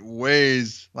suit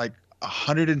weighs like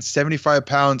 175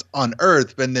 pounds on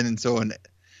Earth, but then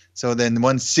so then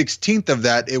 1/16 of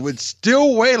that, it would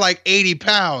still weigh like 80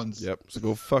 pounds. Yep. So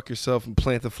go fuck yourself and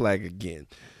plant the flag again.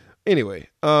 Anyway,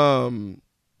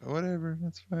 whatever,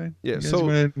 that's fine. Yeah. So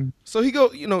he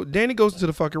Danny goes into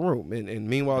the fucking room, and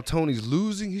meanwhile Tony's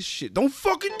losing his shit. Don't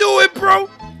fucking do it, bro.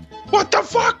 What the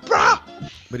fuck, bro?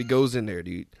 But he goes in there,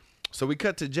 dude. So we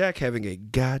cut to Jack having a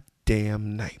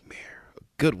goddamn nightmare, a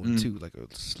good one too, like a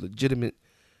legitimate,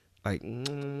 like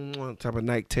type of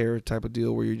night terror type of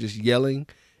deal where you're just yelling.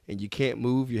 And you can't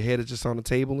move, your head is just on the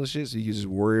table and shit, so you just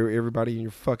worry everybody in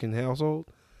your fucking household.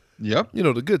 Yep. You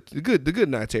know, the good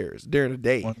night terrors during the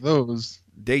day. One of those.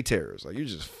 Day terrors. Like, you're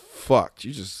just fucked.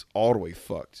 You're just all the way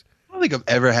fucked. I don't think I've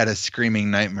ever had a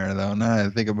screaming nightmare, though. Now I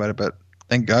think about it, but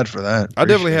thank God for that. I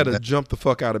definitely had a jump the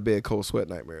fuck out of bed cold sweat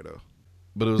nightmare, though.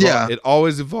 But it was it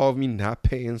always involved me not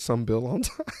paying some bill on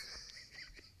time.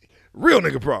 Real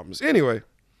nigga problems. Anyway.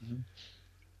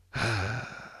 I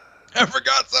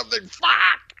forgot something.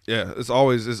 Fuck. Yeah, it's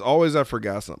always I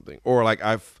forgot something, or like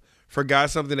I forgot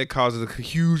something that causes a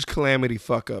huge calamity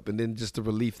fuck up, and then just the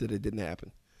relief that it didn't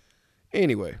happen.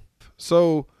 Anyway,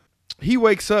 so he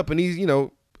wakes up and he's he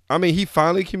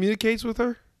finally communicates with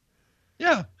her.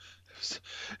 Yeah,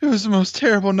 it was the most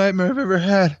terrible nightmare I've ever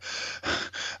had.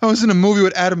 I was in a movie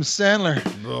with Adam Sandler.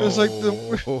 It was like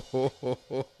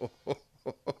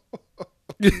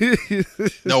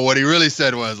No, what he really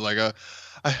said was like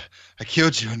I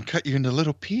killed you and cut you into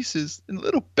little pieces, in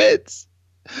little bits.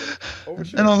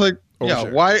 And I was like,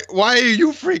 why are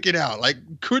you freaking out? Like,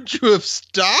 could you have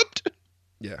stopped?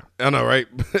 Yeah, I know, right?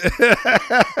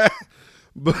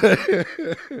 But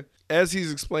as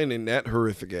he's explaining that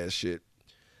horrific ass shit,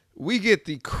 we get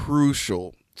the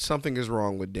crucial something is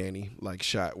wrong with Danny like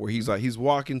shot where he's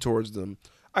walking towards them.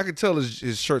 I could tell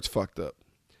his shirt's fucked up.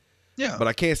 Yeah. But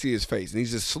I can't see his face. And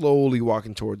he's just slowly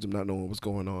walking towards him, not knowing what's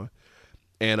going on.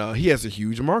 And he has a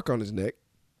huge mark on his neck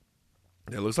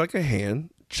that looks like a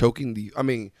hand choking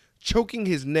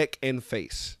his neck and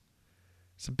face.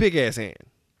 It's a big ass hand.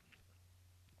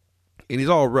 And he's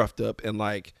all roughed up and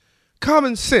like,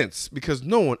 common sense, because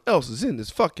no one else is in this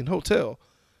fucking hotel.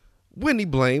 Wendy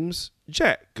blames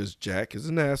Jack, because Jack is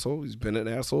an asshole. He's been an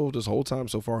asshole this whole time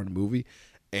so far in the movie.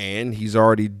 And he's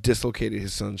already dislocated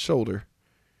his son's shoulder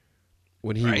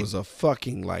when he was a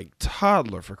fucking like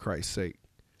toddler, for Christ's sake.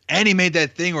 And he made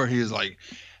that thing where he was like,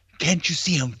 can't you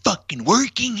see I'm fucking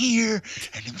working here?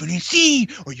 And if you see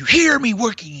or you hear me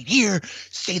working in here,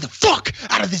 stay the fuck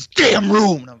out of this damn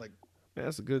room. And I'm like, Man,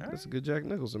 that's a good Jack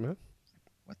Nicholson, man.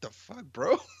 what the fuck,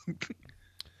 bro?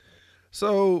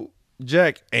 So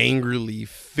Jack angrily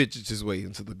fidgets his way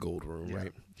into the gold room,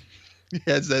 right? He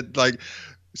has that like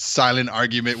silent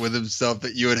argument with himself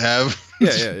that you would have.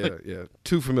 Yeah.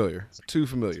 Too familiar.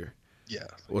 Yeah.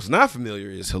 What's not familiar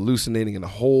is hallucinating in a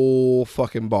whole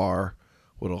fucking bar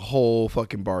with a whole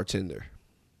fucking bartender.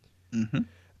 Mm-hmm.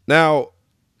 Now,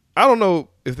 I don't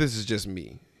know if this is just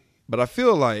me, but I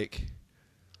feel like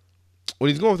when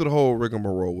he's going through the whole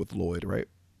rigmarole with Lloyd, right?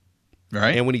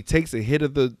 Right. And when he takes a hit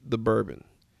of the bourbon,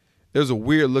 there's a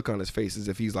weird look on his face as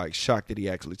if he's like shocked that he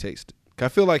actually tasted it. I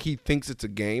feel like he thinks it's a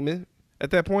game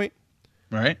at that point.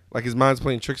 Right. Like his mind's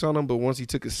playing tricks on him, but once he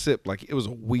took a sip, like it was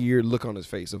a weird look on his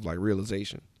face of like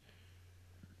realization.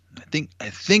 I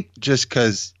think just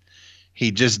because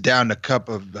he just downed a cup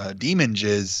of demon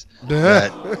jizz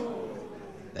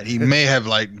that he may have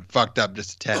like fucked up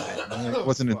just a tad bit. I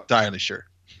wasn't entirely sure.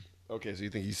 Okay, so you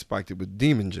think he spiked it with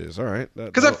demon jizz? All right.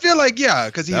 Because I feel like,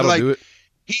 because he like, do it.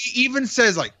 he even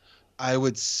says like, I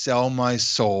would sell my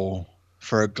soul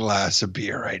for a glass of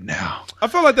beer right now. I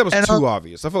felt like that was too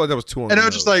obvious. I felt like that was too on the nose. And I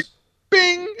was just like,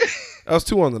 bing. That was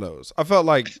too on the nose. I felt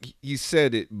like he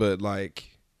said it, but like,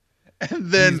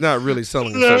 and then he's not really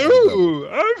selling himself. No,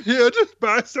 I'm here to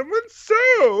buy someone's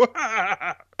soul.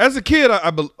 As a kid,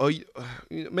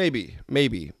 maybe.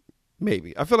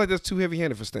 I feel like that's too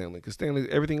heavy-handed for Stanley, because Stanley,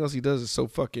 everything else he does is so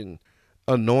fucking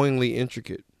annoyingly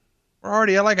intricate. We're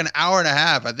already at like an hour and a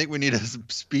half. I think we need to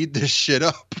speed this shit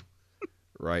up.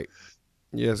 Right.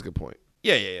 Yeah, that's a good point.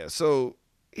 Yeah. So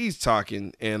he's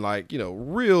talking and like,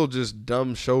 real just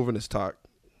dumb chauvinist talk,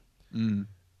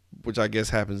 which I guess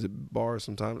happens at bars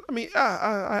sometimes. I mean,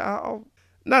 I'll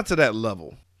not to that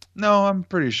level. No, I'm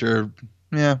pretty sure.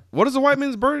 Yeah. What is the white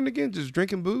man's burden again? Just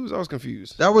drinking booze? I was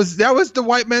confused. That was the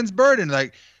white man's burden.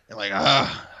 Like,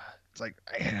 it's like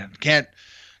I can't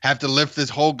have to lift this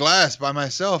whole glass by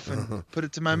myself and put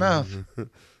it to my mouth.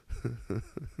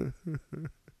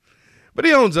 But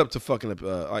he owns up to fucking up.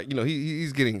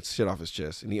 He's getting shit off his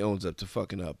chest, and he owns up to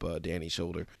fucking up Danny's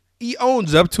shoulder. He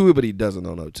owns up to it, but he doesn't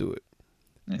own up to it.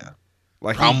 Yeah.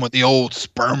 Like problem with the old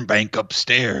sperm bank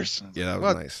upstairs. Yeah, that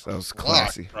was nice. That was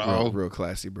classy, real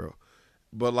classy, bro.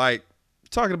 But like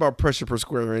talking about pressure per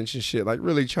square inch and shit, like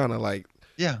really trying to like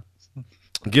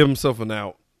give himself an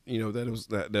out.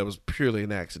 That was purely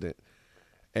an accident.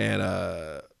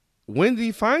 And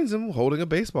Wendy finds him holding a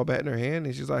baseball bat in her hand,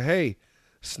 and she's like, "Hey,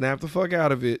 snap the fuck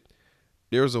out of it.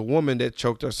 There's a woman that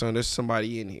choked our son. There's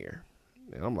somebody in here."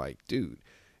 And I'm like, dude,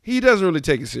 he doesn't really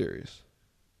take it serious.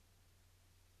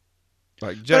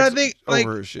 Like, Jack's but I think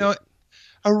over her shit.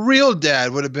 A real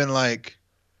dad would have been like,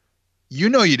 you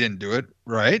didn't do it,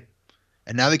 right?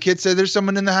 And now the kid said there's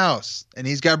someone in the house and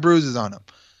he's got bruises on him.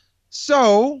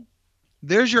 So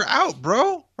there's your out,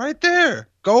 bro. Right there.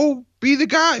 Go be the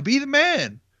guy. Be the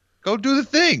man. Go do the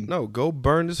thing. No, go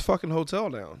burn this fucking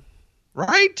hotel down.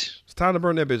 Right? It's time to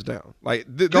burn that bitch down. Like,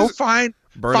 go find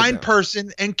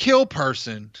person and kill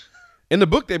person. In the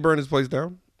book, they burn this place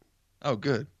down. Oh,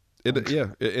 good. I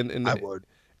would.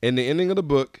 In the ending of the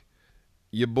book,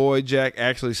 your boy Jack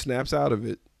actually snaps out of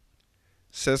it,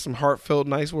 says some heartfelt,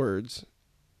 nice words,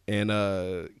 and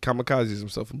kamikazes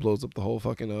himself and blows up the whole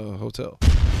fucking hotel.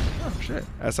 Oh shit!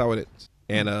 That's how it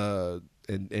ends.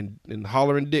 And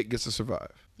Hollering Dick gets to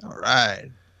survive. All right.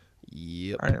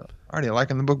 Yep. Already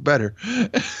liking the book better.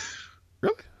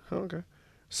 Really? Okay.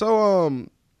 So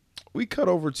we cut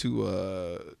over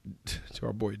to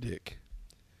our boy Dick.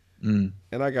 And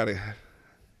I gotta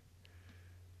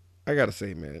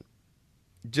say, man,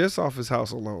 just off his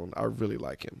house alone, I really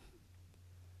like him.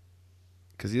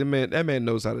 Cause that man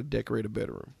knows how to decorate a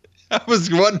bedroom. I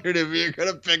was wondering if you're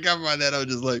gonna pick up on that. I was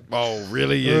just like, oh,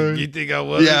 really? You think I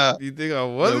wasn't? Yeah. You think I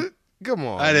wasn't? Nope. Come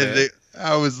on. I didn't think.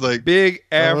 I was like, big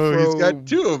afro. He's got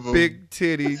two of them. Big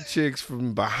titty chicks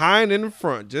from behind and in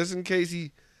front, just in case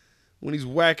when he's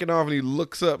whacking off and he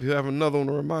looks up, he'll have another one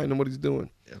to remind him what he's doing.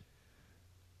 Yep.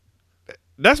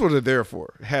 That's what they're there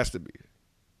for. It has to be.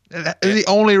 That's the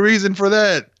only reason for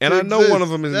that. And I know exist. one of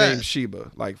them is That. named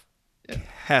Sheba. Like,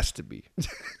 has to be.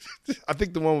 I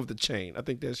think the one with the chain. I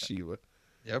think that's Sheba.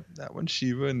 Yep, that one's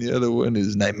Shiva, and the other one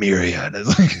is Nymeria. And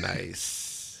it's like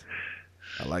Nice.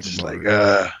 I like just them.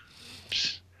 like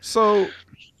So,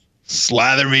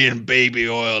 slather me in baby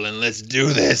oil and let's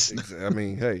do this. I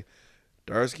mean, hey,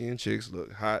 dark skinned chicks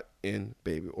look hot in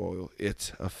baby oil.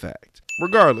 It's a fact.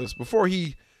 Regardless, before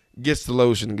he gets the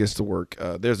lotion and gets to work,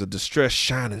 there's a distress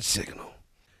shining signal.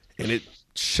 And it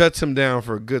shuts him down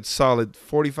for a good solid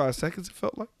 45 seconds, it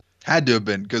felt like. Had to have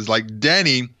been, because like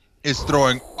Danny is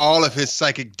throwing all of his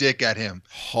psychic dick at him.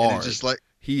 Hard. And it's just like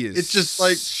He is it's just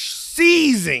like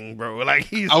seizing, bro. Like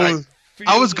he's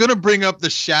I was gonna bring up The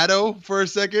Shadow for a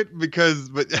second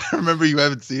but I remember you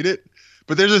haven't seen it.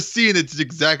 But there's a scene that's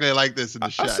exactly like this in The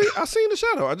Shadow. I've seen The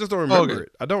Shadow. I just don't remember Okay.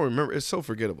 it. I don't remember. It's so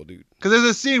forgettable, dude. Because there's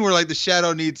a scene where like the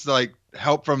Shadow needs like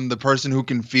help from the person who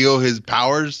can feel his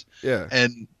powers, Yeah.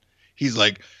 and he's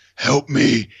like, "Help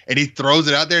me!" and he throws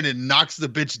it out there and it knocks the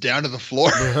bitch down to the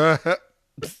floor.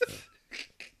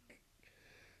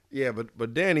 Yeah,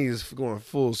 but Danny's going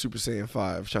full Super Saiyan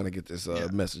 5 trying to get this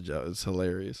message out. It's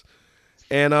hilarious.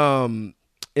 And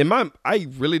I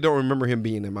really don't remember him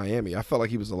being in Miami. I felt like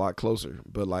he was a lot closer,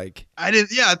 but like I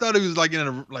thought he was like in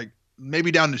a like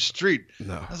maybe down the street.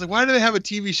 no. I was like, why do they have a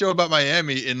TV show about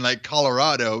Miami in like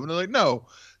Colorado? And they're like, no,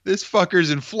 this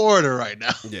fucker's in Florida right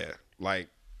now. Yeah, like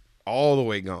all the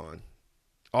way gone.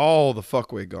 All the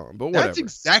fuck way gone. But whatever. That's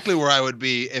exactly where I would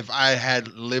be if I had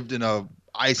lived in a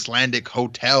Icelandic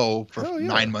hotel for Hell yeah.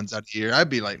 9 months out of the year. I'd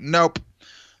be like, nope.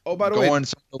 Oh, by the way, Going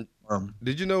somewhere warm.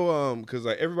 did you know because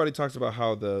like everybody talks about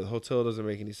how the hotel doesn't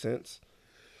make any sense.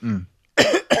 Mm.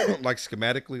 Like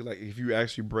schematically, like if you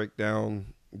actually break down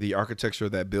the architecture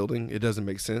of that building, it doesn't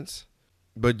make sense.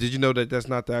 But did you know that that's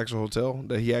not the actual hotel?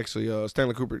 That he actually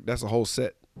Stanley Kubrick, that's a whole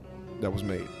set that was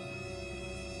made.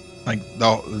 Like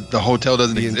the hotel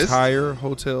doesn't The exist. entire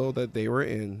hotel that they were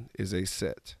in is a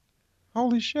set.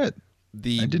 Holy shit!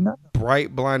 The I did not.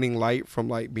 bright blinding light from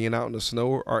like being out in the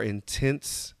snow are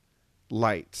intense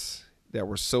lights that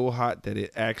were so hot that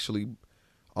it actually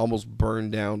almost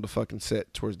burned down the fucking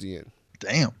set towards the end.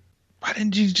 Damn. Why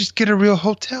didn't you just get a real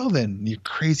hotel then? You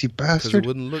crazy Because bastard. it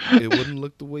wouldn't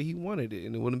look the way he wanted it,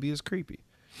 and it wouldn't be as creepy.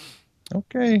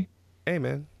 Okay. Hey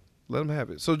man, let him have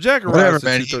it. So Jack Whatever, arrives at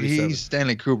man. 2:37. He's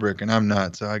Stanley Kubrick, and I'm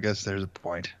not. So I guess there's a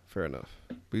point. Fair enough.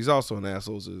 But he's also an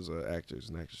asshole as actors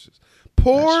and actresses. That's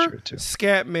Poor true, too.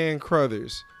 Scatman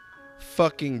Crothers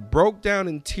fucking broke down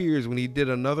in tears when he did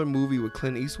another movie with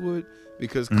Clint Eastwood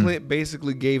because Clint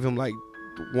basically gave him like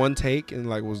one take and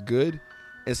like was good.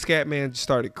 And Scatman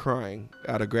started crying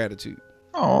out of gratitude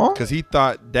Oh. because he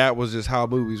thought that was just how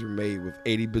movies were made with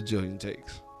 80 bajillion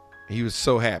takes. And he was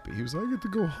so happy. He was like, I get to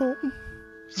go home.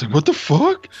 It's like, what the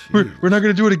fuck? We're not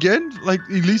gonna do it again? Like at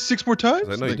least 6 more I times? was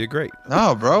like, no, you Like, did great.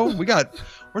 no, bro.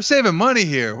 We're saving money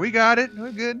here. We got it.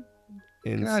 We're good.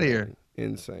 Insane. outta here.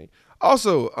 Insane.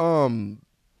 Also,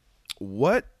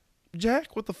 what,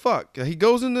 Jack? What the fuck? He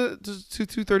goes into to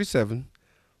 237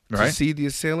 to Right. see the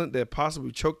assailant that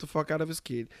possibly choked the fuck out of his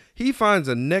kid. He finds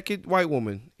a naked white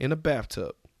woman in a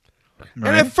bathtub. And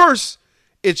Right. at first,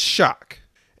 it's shock.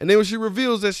 And then when she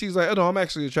reveals that she's like, oh no, I'm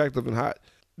actually attractive and hot,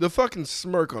 the fucking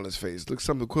smirk on his face looks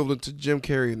something equivalent to Jim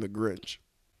Carrey in The Grinch.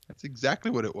 That's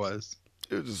exactly what it was.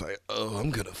 It was just like, oh, I'm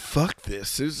gonna fuck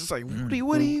this. It was just like,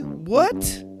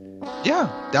 what? Yeah,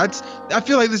 I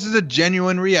feel like this is a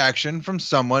genuine reaction from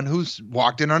someone who's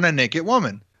walked in on a naked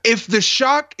woman. If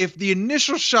the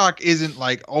initial shock isn't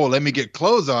like, oh, let me get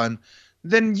clothes on,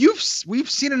 then we've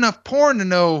seen enough porn to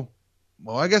know,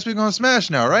 well, I guess we're gonna smash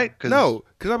now, right? No,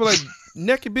 because I'd be like,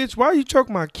 naked bitch, why you choke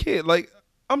my kid? Like,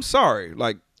 I'm sorry.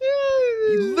 Like,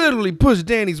 you literally pushed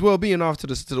Danny's well-being off to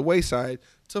the wayside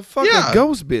to fuck a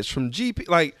ghost bitch from GP.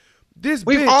 Like, this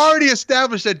we've bitch. already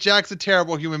established that Jack's a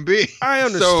terrible human being. I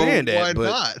understand so that, why but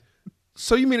not?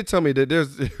 So you mean to tell me that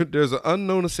there's an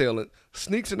unknown assailant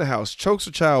sneaks in the house, chokes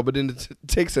a child, but then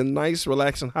takes a nice,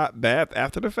 relaxing hot bath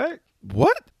after the fact?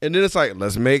 What? And then it's like,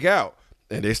 let's make out,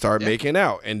 and they start making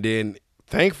out, and then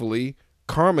thankfully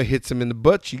karma hits him in the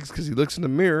butt cheeks because he looks in the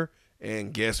mirror,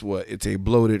 and guess what? It's a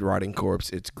bloated, rotting corpse.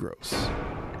 It's gross.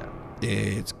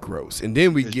 It's gross. And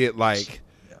then we get like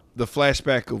the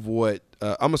flashback of what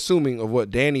I'm assuming of what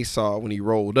Danny saw when he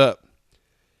rolled up.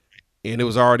 And it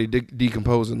was already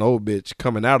decomposing the old bitch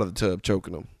coming out of the tub,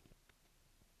 choking him.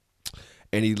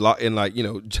 And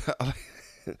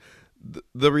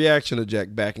the reaction of Jack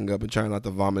backing up and trying not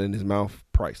to vomit in his mouth,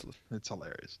 priceless. It's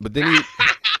hilarious. But then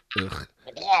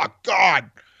Oh God.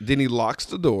 then he locks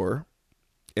the door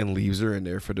and leaves her in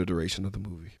there for the duration of the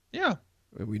movie. Yeah.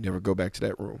 And we never go back to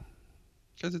that room.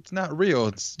 Because it's not real.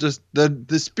 It's just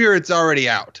the spirit's already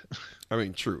out. I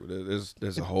mean, true.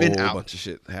 There's a whole been out. bunch of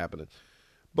shit happening.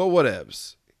 But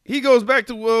whatevs. He goes back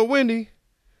to Wendy,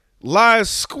 lies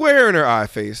square in her eye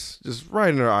face, just right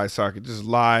in her eye socket, just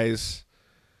lies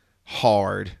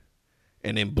hard,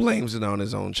 and then blames it on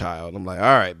his own child. I'm like,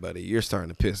 all right, buddy, you're starting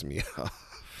to piss me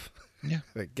off. Yeah.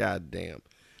 Like, goddamn.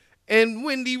 And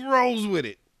Wendy rolls with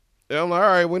it. And I'm like, all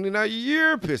right, Wendy, now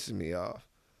you're pissing me off.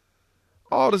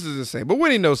 All this is insane. But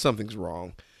Wendy knows something's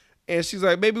wrong. And she's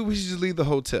like, maybe we should just leave the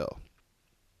hotel.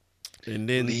 And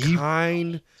then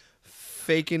kind,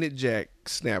 faking it Jack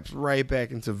snaps right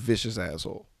back into vicious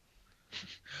asshole.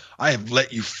 I have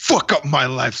let you fuck up my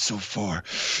life so far.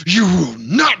 You will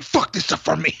not fuck this up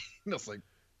for me. And I was like,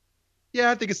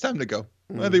 yeah, I think it's time to go.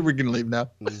 I think we can leave now.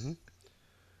 Mm-hmm.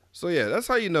 So yeah, that's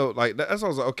how you know. Like that's how I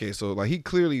was like, okay, so like he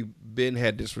clearly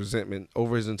had this resentment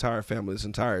over his entire family this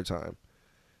entire time,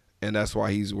 and that's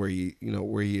why he's where he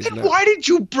is Then now. why did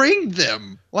you bring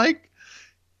them? Like,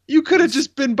 you could have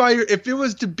just been by your. If it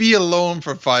was to be alone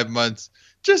for 5 months,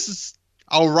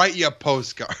 I'll write you a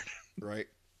postcard. Right?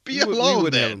 Be we alone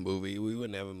wouldn't then. have a movie. We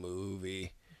wouldn't have a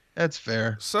movie. That's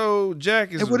fair. So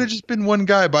Jack is. It would have just been one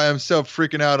guy by himself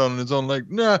freaking out on his own, like,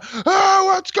 nah, oh,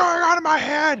 what's going on in my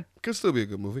head? Could still be a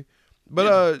good movie,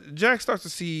 but Jack starts to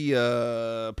see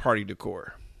party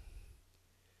decor.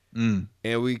 Mm.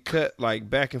 And we cut like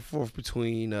back and forth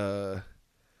between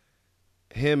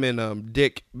him and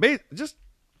Dick.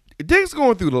 Dick's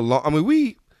going through the long. I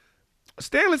mean,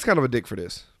 Stanley's kind of a dick for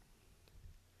this.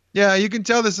 Yeah, you can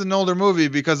tell this is an older movie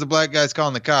because the black guy's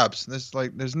calling the cops.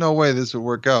 There's no way this would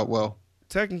work out well.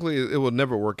 Technically, it will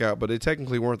never work out, but they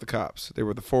technically weren't the cops. They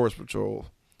were the Forest Patrol.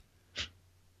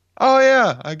 Oh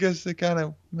yeah, I guess they kind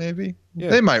of maybe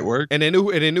they might work. And they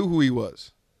knew who he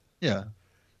was. Yeah.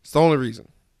 It's the only reason.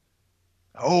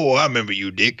 Oh, I remember you,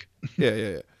 Dick.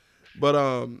 Yeah. But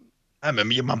I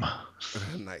remember your mama.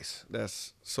 nice.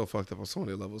 That's so fucked up on so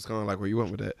many levels. Kind of like where you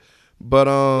went with that. But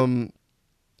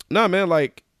nah, man,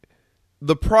 like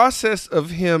the process of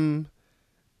him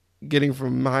getting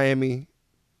from Miami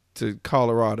to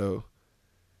Colorado,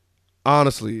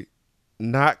 honestly,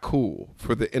 not cool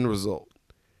for the end result.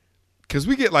 Cause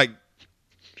we get like,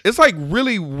 it's like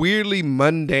really weirdly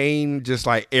mundane, just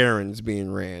like errands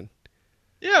being ran.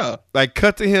 Yeah. Like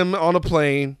cut to him on a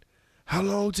plane. How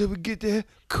long till we get there?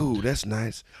 Cool, that's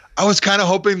nice. I was kind of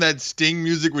hoping that Sting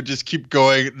music would just keep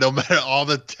going no matter all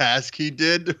the tasks he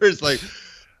did. Where it's like,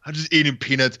 I'm just eating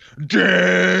peanuts.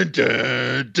 Dun,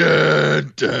 dun,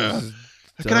 dun, dun.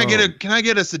 Can I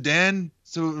get a sedan?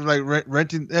 So like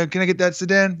renting, can I get that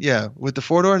sedan? Yeah, with the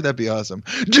 4-door, that'd be awesome.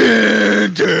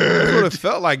 Dun, That's what dun. it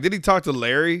felt like. Did he talk to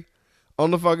Larry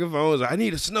on the fucking phone? He was like, I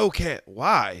need a snowcat.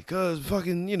 Why? Cause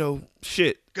fucking,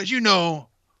 shit. Cause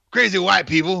crazy white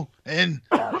people and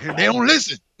they don't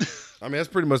listen. I mean, that's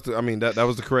pretty much. That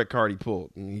was the correct card he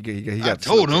pulled. And he got. I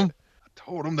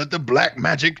told him that the black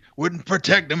magic wouldn't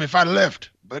protect him if I left,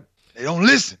 but they don't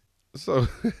listen. So,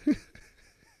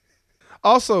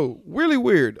 also really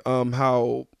weird.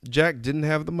 How Jack didn't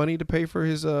have the money to pay for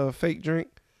his fake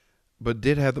drink, but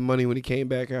did have the money when he came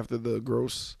back after the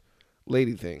gross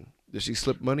lady thing. Did she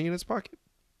slip money in his pocket?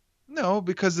 No,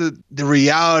 because the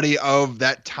reality of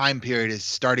that time period is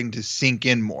starting to sink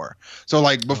in more. So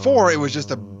like before, it was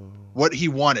just what he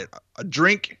wanted, a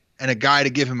drink and a guy to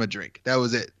give him a drink. That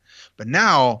was it. But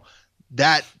now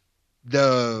that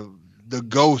the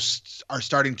ghosts are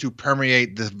starting to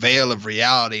permeate the veil of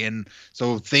reality, and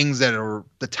so things that are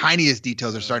the tiniest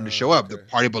details are starting to show up. Okay. The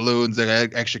party balloons, the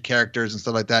extra characters and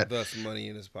stuff like that. Thus, money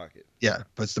in his pocket. Yeah,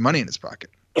 puts the money in his pocket.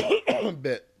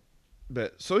 Bet.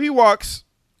 So he walks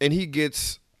and he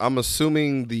gets, I'm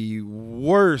assuming, the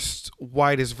worst,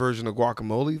 whitest version of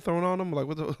guacamole thrown on him. Like,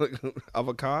 what the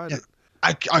avocado? Yeah.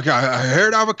 I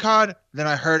heard avocado, then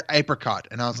I heard apricot,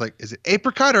 and I was like, is it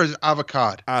apricot or is it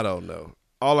avocado? I don't know.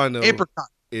 All I know Apricot.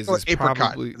 is Or it's apricot.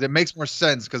 probably. It makes more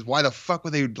sense because why the fuck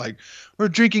would they like? We're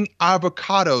drinking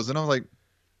avocados, and I was like,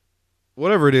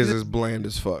 Whatever it is bland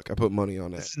as fuck. I put money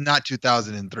on that. this is not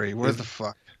 2003. What the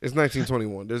fuck? It's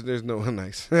 1921. There's no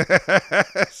nice.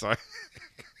 Sorry.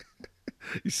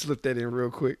 You slipped that in real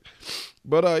quick.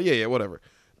 But yeah, whatever.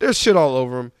 There's shit all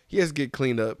over him. He has to get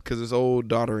cleaned up because this old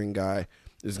doddering guy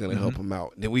is going to help him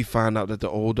out. Then we find out that the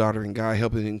old doddering guy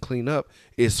helping him clean up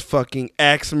is fucking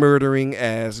axe murdering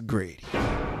ass Grady.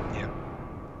 Yeah.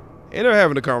 And they're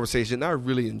having a conversation. I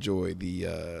really enjoy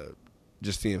the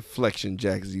just the inflection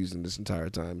Jack is using this entire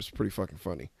time. It's pretty fucking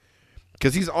funny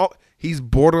because he's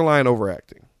borderline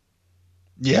overacting.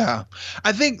 Yeah.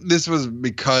 I think this was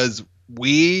because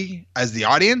we, as the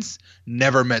audience,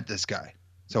 never met this guy.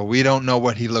 So we don't know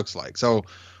what he looks like. So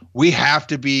we have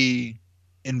to be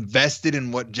invested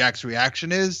in what Jack's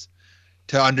reaction is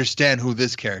to understand who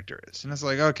this character is. And it's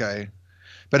like, okay.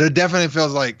 But it definitely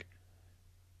feels like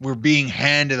we're being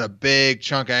handed a big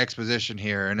chunk of exposition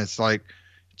here. And it's like,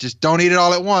 just don't eat it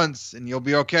all at once and you'll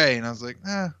be okay. And I was like,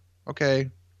 okay.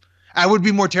 I would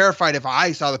be more terrified if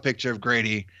I saw the picture of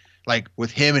Grady, like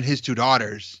with him and his 2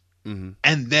 daughters, and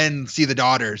then see the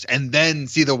daughters, and then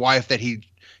see the wife that he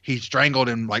strangled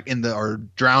and like or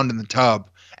drowned in the tub,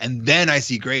 and then I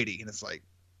see Grady, and it's like,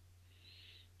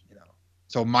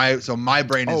 so my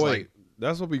brain is like,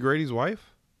 that's what be Grady's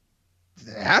wife?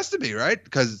 It has to be, right?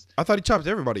 Because I thought he chopped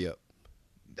everybody up.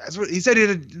 That's what he said.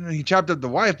 He chopped up the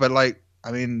wife, but like,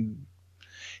 I mean,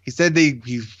 he said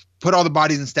he put all the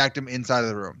bodies and stacked them inside of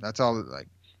the room. That's all. Like,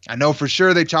 I know for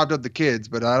sure they chopped up the kids,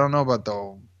 but I don't know about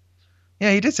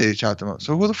Yeah, he did say he chopped them up.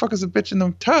 So who the fuck is the bitch in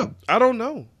the tub? I don't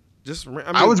know.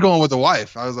 I was going with the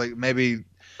wife. I was like, maybe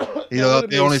they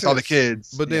only saw the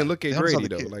kids. But then look at Grady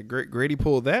though. Like Grady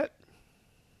pulled that.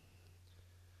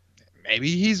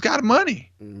 Maybe he's got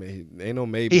money. Ain't no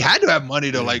maybe. He had to have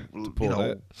money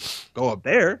to go up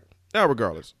there. Now,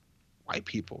 regardless, white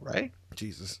people, right?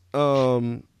 Jesus.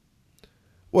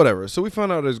 Whatever. So we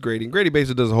found out there's Grady. Grady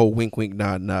basically does a whole wink, wink,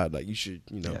 nod, nod. Like you should,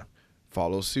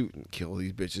 follow suit and kill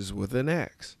these bitches with an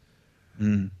axe.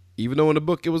 Even though in the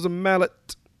book it was a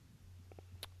mallet.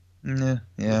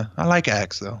 Yeah. I like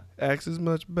axe though. Axe is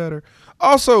much better.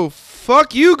 Also,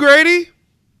 fuck you, Grady.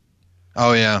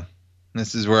 Oh yeah.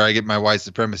 This is where I get my white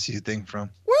supremacy thing from.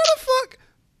 Where the fuck?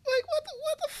 Like, what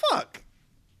the fuck?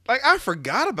 Like, I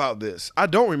forgot about this. I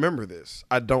don't remember this.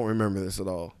 I don't remember this at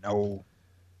all. No.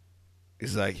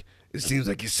 It's like, it seems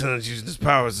like your son's using his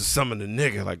powers to summon a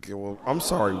nigga. Like, well, I'm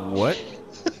sorry, what?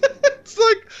 It's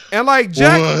like... And, like,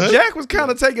 Jack was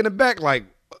kind of taken aback, like,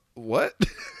 what?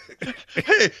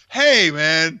 hey,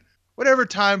 man. Whatever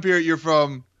time period you're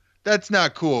from, that's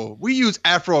not cool. We use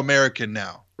Afro-American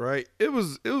now. Right. It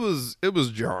was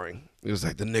jarring. It was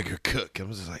like the nigger cook. I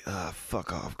was just like,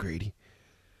 fuck off, Grady.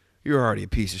 You're already a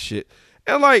piece of shit.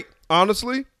 And like,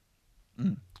 honestly,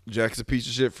 Jack's a piece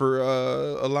of shit for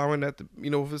allowing that to,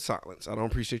 with his silence. I don't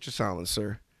appreciate your silence,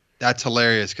 sir. That's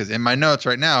hilarious because in my notes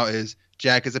right now is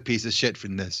Jack is a piece of shit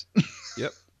from this.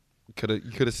 Yep. You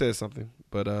could have said something,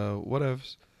 but whatever.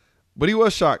 But he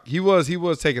was shocked. He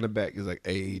was taken aback. He's like,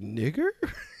 a nigger?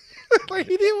 Like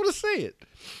he didn't want to say it.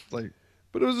 Like,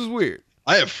 but it was just weird.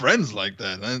 I have friends like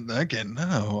that.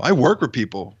 I work with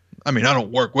people. I mean, I don't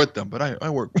work with them, but I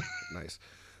work. Nice.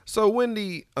 So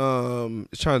Wendy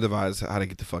is trying to devise how to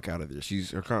get the fuck out of there.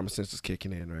 Her common sense is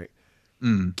kicking in, right?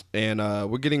 And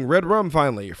we're getting red rum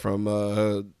finally from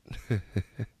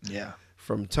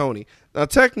from Tony. Now,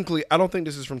 technically, I don't think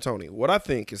this is from Tony. What I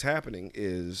think is happening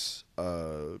is,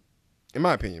 in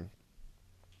my opinion,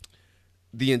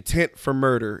 the intent for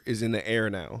murder is in the air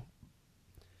now.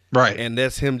 Right. And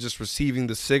that's him just receiving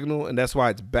the signal, and that's why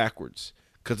it's backwards,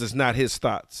 because it's not his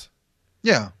thoughts.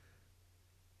 Yeah.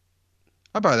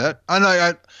 I buy that.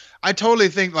 I totally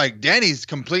think like Danny's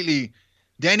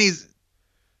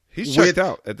He's checked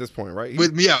out at this point, right?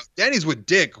 Danny's with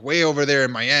Dick way over there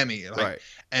in Miami. Like, right.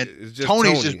 And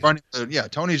Tony's just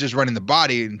running the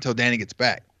body until Danny gets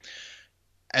back.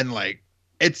 And like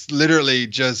it's literally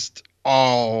just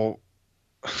all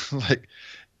like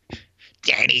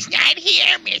Danny's not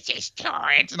here, Mrs.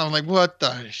 Torrance. And I'm like, what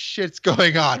the shit's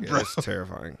going on, bro? It's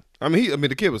terrifying. I mean,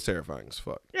 the kid was terrifying as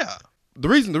fuck. Yeah. The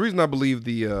reason I believe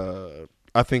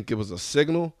I think it was a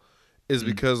signal is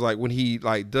because like when he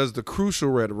like does the crucial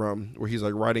red rum where he's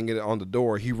like writing it on the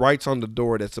door, he writes on the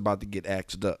door that's about to get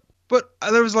axed up. But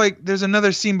there's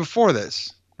another scene before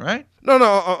this, right? No,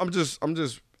 I'm just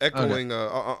echoing.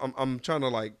 Okay. I'm trying to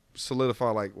like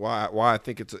solidify like why I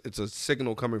think it's a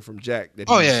signal coming from Jack that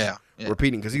he's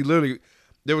repeating, because he literally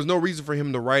there was no reason for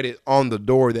him to write it on the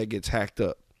door that gets hacked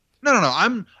up. No.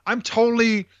 I'm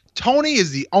totally. Tony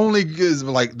is the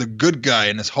good guy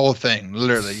in this whole thing.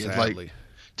 Literally, it's like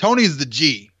Tony's the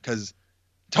G, because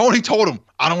Tony told him,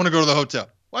 "I don't want to go to the hotel."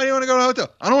 Why do you want to go to the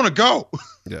hotel? I don't want to go.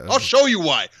 Yeah, I'll show you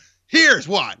why. Here's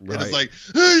why. Right. And it's like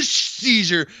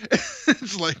seizure.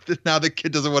 It's like now the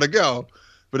kid doesn't want to go,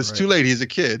 but it's too late. He's a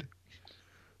kid.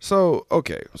 So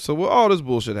okay, so with all this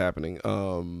bullshit happening,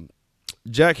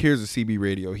 Jack hears the CB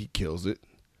radio. He kills it.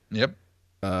 Yep.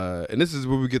 And this is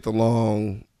where we get the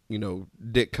long,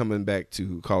 Dick coming back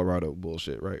to Colorado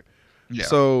bullshit, right? Yeah.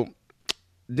 So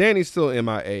Danny's still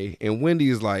MIA, and Wendy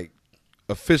is like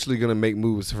officially gonna make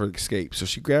moves for escape. So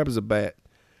she grabs a bat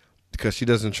because she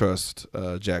doesn't trust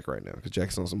Jack right now, because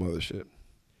Jack's on some other shit.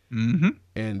 Mm-hmm.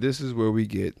 And this is where we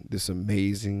get this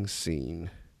amazing scene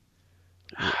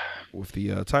with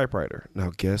the typewriter.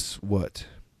 Now, guess what?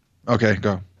 Okay,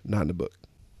 go. Not in the book.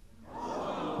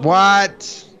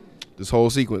 What? This whole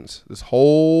sequence, this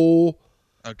whole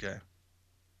Okay.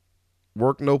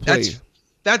 work, no play.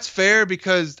 That's fair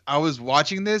because I was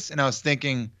watching this and I was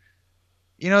thinking,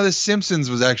 The Simpsons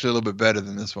was actually a little bit better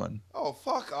than this one. Oh,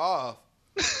 fuck off.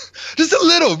 Just a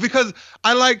little, because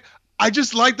I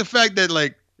just like the fact that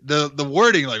like the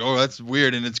wording, like, oh, that's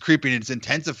weird and it's creepy and it's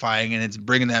intensifying and it's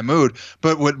bringing that mood.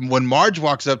 But when Marge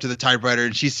walks up to the typewriter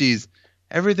and she sees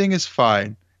everything is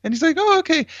fine, and he's like, oh,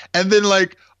 okay, and then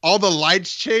like all the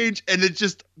lights change and it's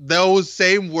just those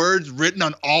same words written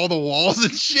on all the walls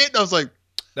and shit. And I was like,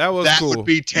 that cool. Would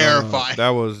be terrifying.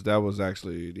 No, that was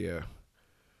actually, yeah.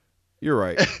 You're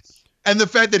right. And the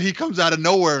fact that he comes out of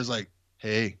nowhere is like,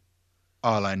 hey,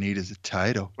 all I need is a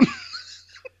title.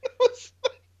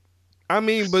 I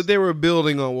mean, but they were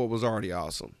building on what was already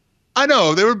awesome. I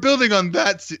know they were building on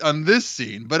on this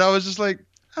scene, but I was just like,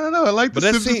 I don't know. I like the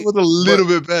Simpsons was a little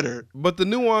bit better. But the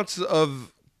nuance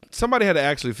of somebody had to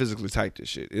actually physically type this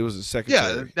shit. It was a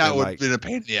secretary. Yeah, that would have been a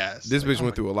pain in the ass. This bitch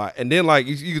went through a lot, and then like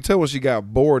you could tell when she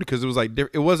got bored because it was like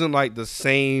it wasn't like the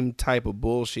same type of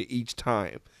bullshit each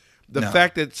time. The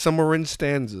fact that some were in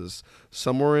stanzas,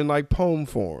 some were in like poem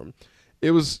form,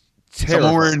 it was terrifying.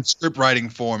 Some were in script writing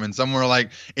form, and some were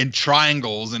like in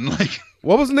triangles and like.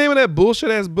 What was the name of that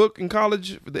bullshit ass book in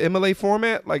college? The MLA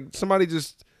format? Like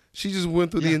she just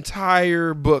went through the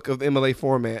entire book of MLA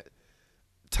format,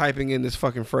 typing in this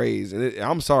fucking phrase, and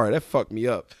I'm sorry, that fucked me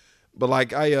up. But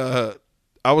like I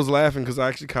was laughing because I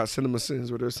actually caught Cinema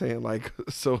Sins where they're saying like,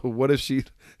 so what if she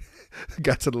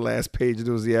got to the last page and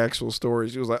it was the actual story?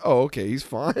 She was like, oh, okay, he's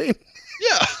fine.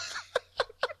 Yeah.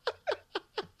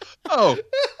 Oh,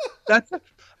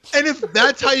 and if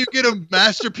that's how you get a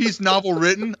masterpiece novel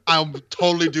written, I'll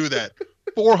totally do that.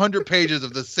 400 pages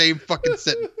of the same fucking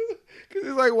sentence. Because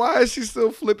it's like, why is she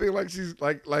still flipping like she's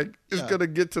like it's gonna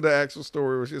get to the actual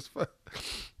story, which is fun.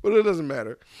 But it doesn't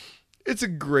matter. It's a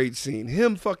great scene.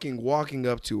 Him fucking walking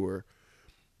up to her.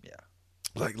 Yeah.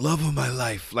 Like, love of my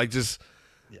life. Like just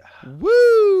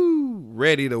woo,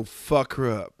 ready to fuck her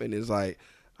up. And it's like,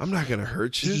 I'm not gonna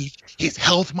hurt you. His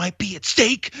health might be at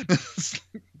stake. It's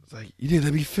like, you didn't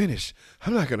let me finish.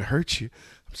 I'm not gonna hurt you.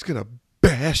 I'm just gonna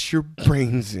bash your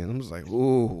brains in. I'm just like,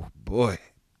 oh boy.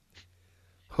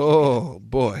 Oh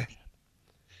boy.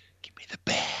 Give me the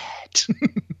bat.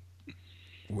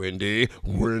 Wendy.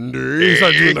 He's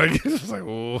not doing like it's like,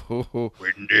 oh.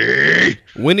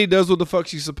 Wendy does what the fuck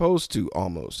she's supposed to,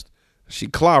 almost. She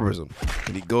clobbers him,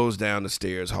 and he goes down the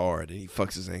stairs hard, and he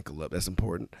fucks his ankle up. That's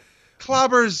important.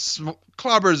 Clobbers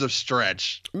a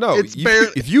stretch. No, it's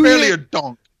barely a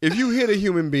dunk. If you hit a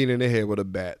human being in the head with a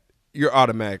bat, you're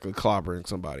automatically clobbering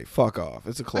somebody. Fuck off.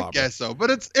 It's a clobber. I guess so, but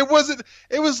it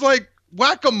was like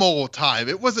whack-a-mole time.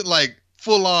 It wasn't like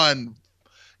full on,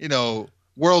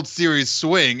 World Series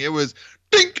swing. It was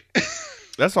dink.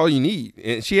 That's all you need.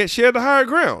 And she had the higher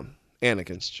ground.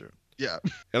 Anakin. It's true. Yeah.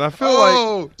 And I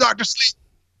feel like Dr. Sleep.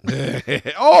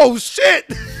 Oh shit.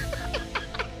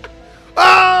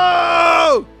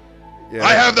 Oh! Yeah.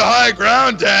 I have the high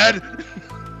ground, Dad.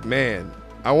 Man,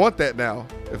 I want that now.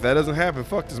 If that doesn't happen,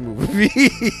 fuck this movie.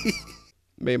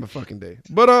 Made my fucking day.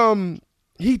 But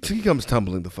he comes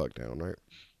tumbling the fuck down, right?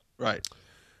 Right.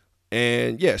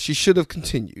 And yeah, she should have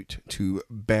continued to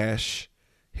bash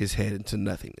his head into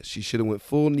nothingness. She should have went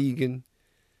full Negan.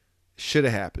 Should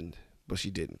have happened, but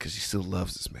she didn't because she still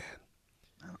loves this man.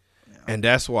 Yeah. And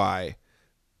that's why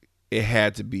it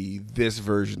had to be this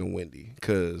version of Wendy,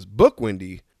 because Book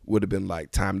Wendy would have been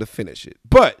like, time to finish it.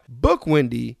 But Book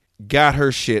Wendy got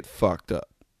her shit fucked up.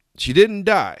 She didn't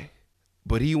die,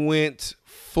 but he went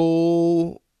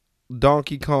full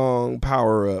Donkey Kong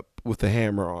power up with the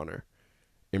hammer on her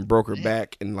and broke her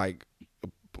back and like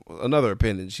another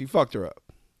appendage. She fucked her up.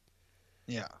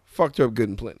 Yeah. Fucked her up good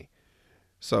and plenty.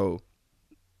 So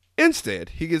instead,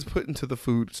 he gets put into the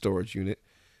food storage unit.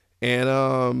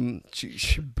 And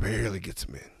she barely gets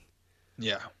him in.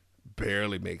 Yeah.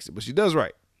 Barely makes it. But she does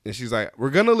right. And she's like, we're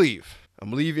going to leave. I'm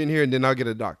going to leave you in here and then I'll get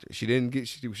a doctor. She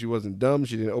wasn't dumb.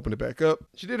 She didn't open it back up.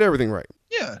 She did everything right.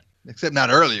 Yeah. Except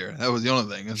not earlier. That was the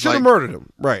only thing. Should have murdered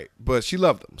him. Right. But she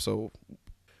loved him. So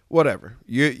whatever.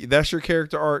 That's your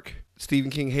character arc. Stephen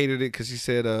King hated it because he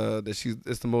said that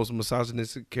it's the most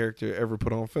misogynistic character ever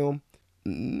put on film.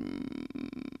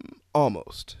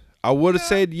 Almost. I would have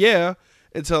said yeah.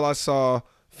 Until I saw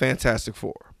Fantastic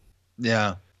Four.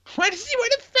 Yeah. Why does he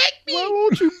want to fight me? Why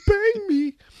won't you bang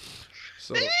me?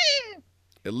 So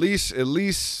at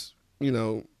least,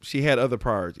 she had other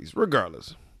priorities.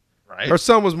 Regardless, right? Her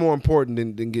son was more important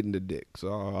than getting the dick.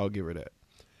 So I'll give her that.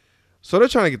 So they're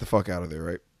trying to get the fuck out of there,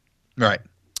 right? Right.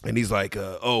 And he's like,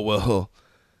 oh, well,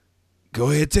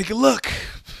 go ahead, take a look.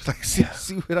 Like,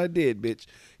 see what I did, bitch.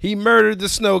 He murdered the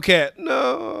snowcat.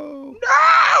 No.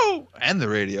 And the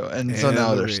radio. And so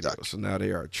now they're stuck. So now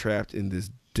they are trapped in this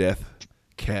death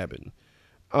cabin.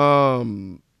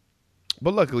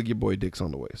 But luckily your boy Dick's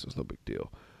on the way, so it's no big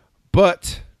deal.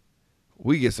 But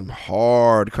we get some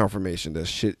hard confirmation that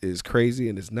shit is crazy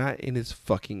and it's not in his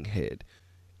fucking head.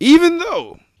 Even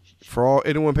though, for all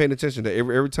anyone paying attention, that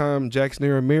every time Jack's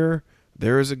near a mirror,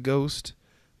 there is a ghost.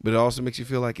 But it also makes you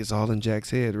feel like it's all in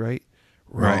Jack's head, right?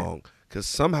 Wrong. Because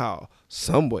somehow,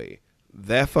 some way,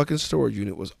 that fucking storage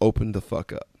unit was opened the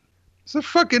fuck up. It's a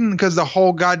fucking, because the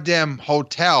whole goddamn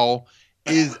hotel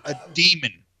is a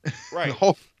demon. Right.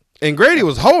 And Grady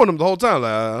was holding him the whole time.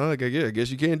 Like, I guess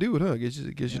you can't do it, huh? I guess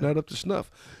you're not up to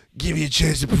snuff. Give me a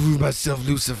chance to prove myself,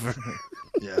 Lucifer.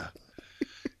 Yeah.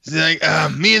 It's like,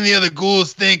 me and the other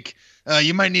ghouls think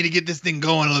you might need to get this thing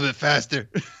going a little bit faster.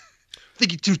 I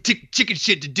think you're too chicken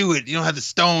shit to do it. You don't have the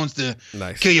stones to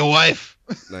kill your wife.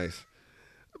 Nice.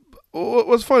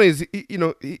 What's funny is,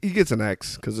 he gets an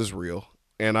axe because it's real.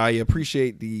 And I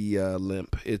appreciate the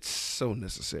limp. It's so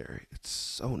necessary. It's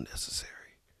so necessary.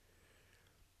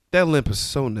 That limp is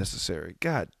so necessary.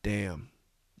 God damn.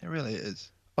 It really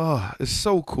is. Oh, it's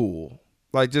so cool.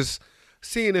 Like, just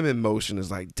seeing him in motion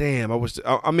is like, damn,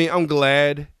 I'm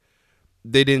glad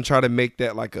they didn't try to make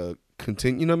that like a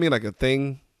continue, you know what I mean? Like a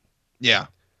thing. Yeah.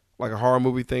 Like a horror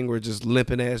movie thing where just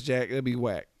limping ass Jack, that'd be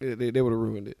whack. They would have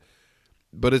ruined it.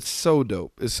 But it's so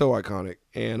dope. It's so iconic.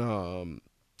 And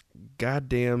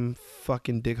goddamn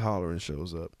fucking Dick Hallorann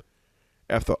shows up.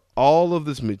 After all of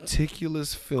this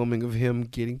meticulous filming of him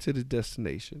getting to the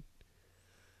destination,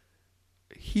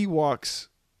 he walks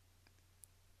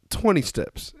 20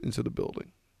 steps into the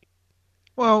building.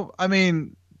 Well, I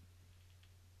mean,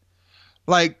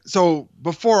 like, so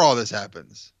before all this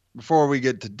happens, before we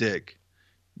get to Dick,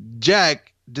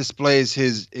 Jack displays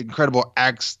his incredible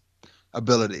axe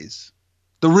abilities.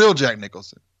 The real Jack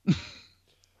Nicholson.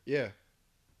 Yeah.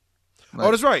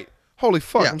 Like, that's right. Holy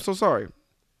fuck. Yeah. I'm so sorry.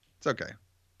 It's okay.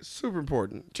 It's super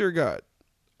important. Dear God.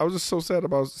 I was just so sad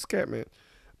about Scatman.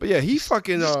 But yeah, he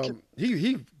fucking,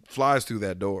 he flies through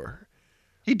that door.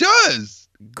 He does.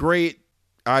 Great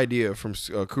idea from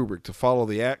Kubrick to follow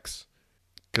the axe.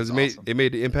 Because it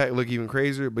made the impact look even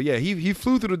crazier. But yeah, he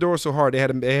flew through the door so hard they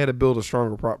had to build a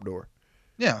stronger prop door.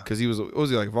 Yeah. Because he was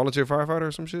he like a volunteer firefighter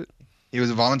or some shit? He was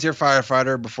a volunteer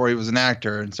firefighter before he was an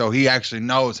actor, and so he actually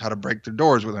knows how to break through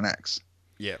doors with an axe.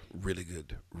 Yeah, really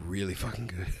good. Really fucking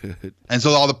good. And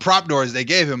so all the prop doors they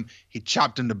gave him, he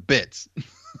chopped into bits.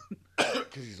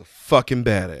 Because he's a fucking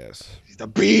badass. He's the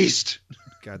beast.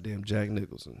 Goddamn Jack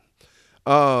Nicholson.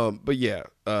 But yeah,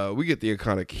 we get the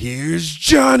iconic, here's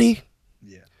Johnny.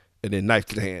 Yeah. And then knife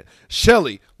to the hand.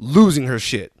 Shelly losing her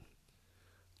shit.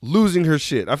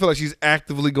 I feel like she's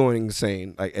actively going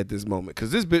insane like at this moment.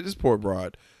 Because this poor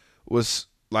broad was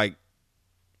like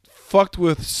fucked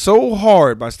with so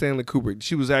hard by Stanley Kubrick.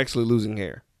 She was actually losing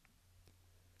hair.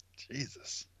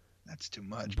 Jesus. That's too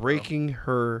much. Breaking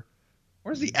her.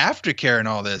 Where's the aftercare in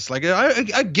all this? Like,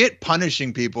 I get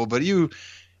punishing people, but if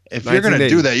you're going to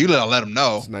do that, you let them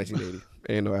know. It's 1980.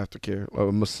 Ain't no aftercare.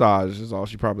 A massage is all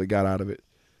she probably got out of it.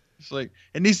 It's like,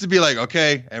 it needs to be like,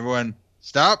 okay, everyone,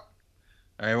 stop.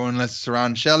 Everyone, let's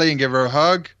surround Shelly and give her a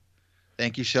hug.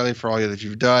 Thank you, Shelly, for all that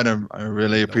you've done. I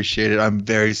really appreciate it. I'm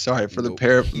very sorry for the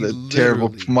terrible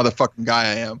motherfucking guy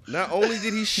I am. Not only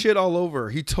did he shit all over,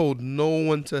 he told no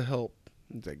one to help.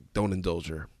 He's like, don't indulge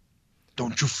her.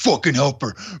 Don't you fucking help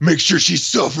her. Make sure she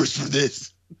suffers for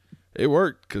this. It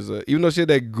worked, because even though she had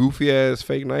that goofy-ass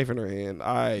fake knife in her hand,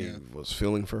 I was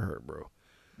feeling for her, bro.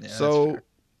 Yeah, so,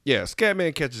 yeah,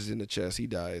 Scatman catches in the chest. He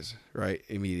dies, right,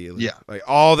 immediately. Yeah. Like,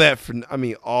 all that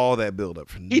build-up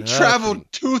for nothing. He traveled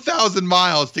 2,000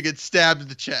 miles to get stabbed in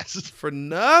the chest. For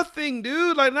nothing,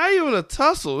 dude. Like, not even a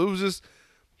tussle. It was just...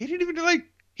 He didn't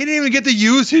even get to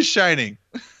use his shining.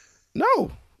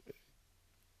 No,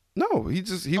 he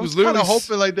was literally kind of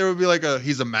hoping like there would be like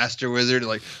he's a master wizard,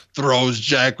 like throws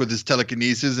Jack with his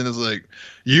telekinesis and is like,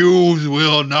 you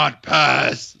will not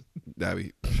pass. That'd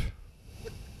be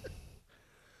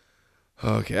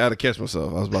okay. I had to catch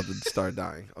myself. I was about to start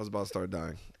dying. I was about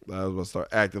to start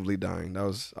actively dying. I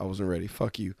wasn't ready.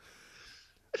 Fuck you.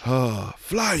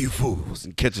 Fly, you fools!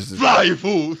 And catches it. Fly, you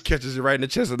fools! Catches it right in the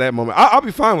chest at that moment. I'll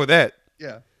be fine with that.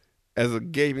 Yeah. As a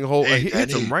gaping hole, hey,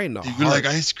 hits him right in the heart. You like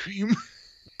ice cream?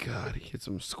 God, he hits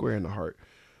him square in the heart.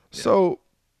 Yeah. So,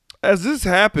 as this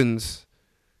happens,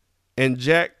 and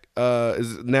Jack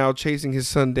is now chasing his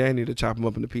son Danny to chop him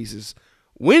up into pieces,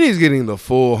 Winnie's getting the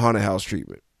full haunted house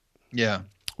treatment. Yeah.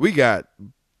 We got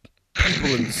people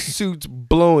in suits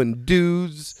blowing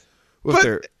dudes with But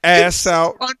their ass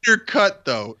out. Undercut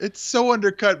though. It's so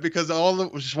undercut because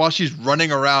while she's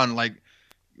running around, like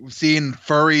seeing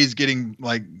furries getting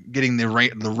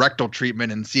the rectal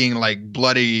treatment and seeing like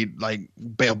bloody like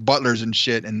butlers and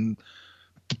shit and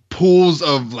pools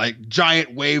of like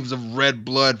giant waves of red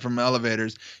blood from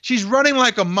elevators. She's running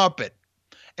like a Muppet,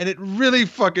 and it really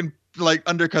fucking like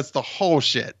undercuts the whole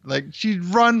shit. Like she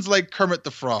runs like Kermit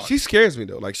the Frog. She scares me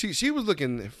though. Like she was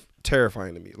looking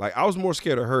terrifying to me. Like I was more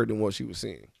scared of her than what she was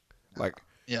seeing. Like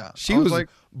yeah, she was like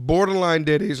borderline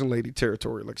dead Asian lady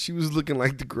territory. Like she was looking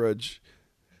like the Grudge.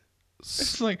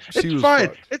 It's like She it's was fine.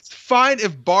 fucked. It's fine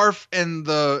if Barf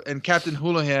and Captain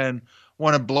Houlihan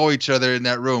want to blow each other in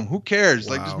that room. Who cares?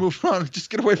 Like just Wow. move on.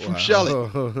 Just get away from Shelly.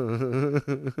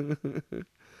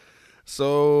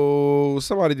 So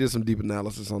somebody did some deep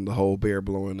analysis on the whole bear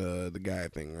blowing the guy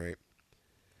thing, right?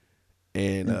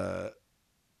 And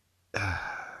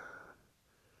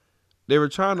they were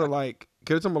trying to like,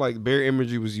 cause something like bear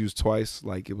imagery was used twice.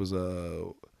 Like it was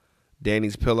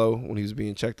Danny's pillow when he was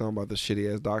being checked on by the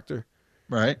shitty ass doctor,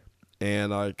 Right.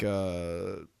 and like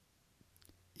yada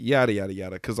yada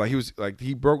yada. Cause like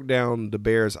he broke down the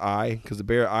bear's eye because the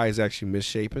bear eye is actually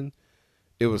misshapen.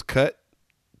 It was cut.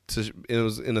 It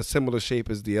was in a similar shape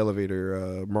as the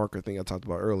elevator marker thing I talked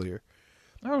about earlier.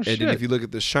 Oh And shit. then if you look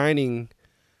at the Shining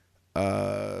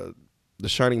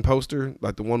poster,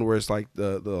 like the one where it's like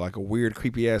the like a weird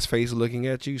creepy ass face looking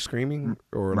at you, screaming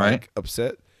or Right. like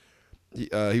upset. He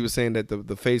was saying that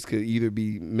the face could either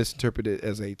be misinterpreted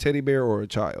as a teddy bear or a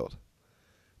child,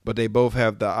 but they both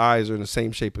have the eyes are in the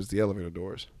same shape as the elevator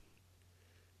doors.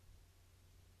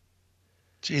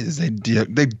 Jesus, they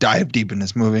dive deep in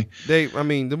this movie. The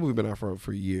movie been out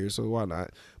for years, so why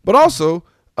not? But also,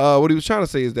 what he was trying to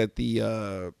say is that he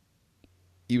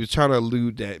was trying to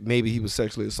allude that maybe he was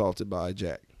sexually assaulted by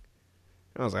Jack.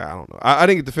 I was like, I don't know. I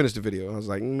didn't get to finish the video. I was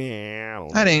like, man,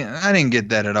 I don't know. I didn't get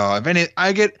that at all. If any,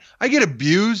 I get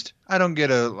abused. I don't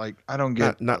get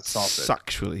Not assaulted.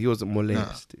 sexually. He wasn't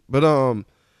molested. But I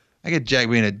get Jack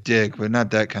being a dick, but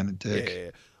not that kind of dick. yeah.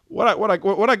 What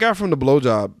I got from the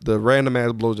blowjob, the random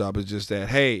ass blowjob, is just that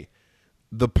hey,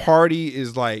 the party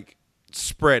is like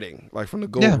spreading like from the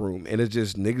gold room, and it's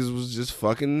just niggas was just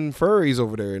fucking furries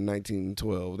over there in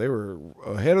 1912. They were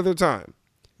ahead of their time.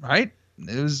 Right?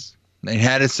 They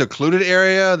had a secluded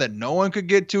area that no one could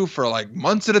get to for like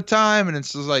months at a time, and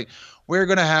it's just like we're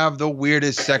gonna have the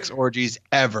weirdest sex orgies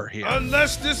ever here.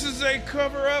 Unless this is a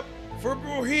cover up for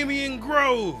Bohemian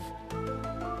Grove.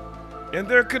 And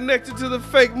they're connected to the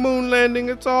fake moon landing.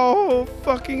 It's all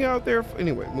fucking out there.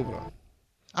 Anyway, moving on.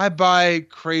 I buy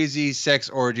crazy sex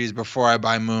orgies before I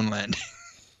buy moon landing.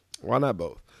 Why not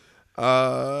both?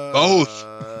 Both.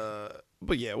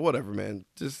 But yeah, whatever, man.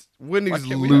 Just Wendy's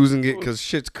can't we losing have it because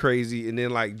shit's crazy. And then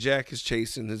like Jack is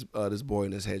chasing this boy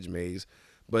in this hedge maze.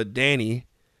 But Danny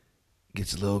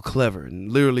gets a little clever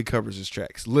and literally covers his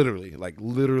tracks. Literally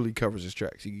covers his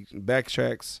tracks. He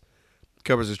backtracks,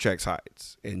 covers his tracks,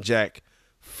 hides. And Jack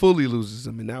fully loses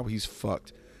him, and now he's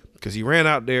fucked because he ran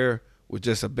out there with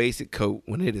just a basic coat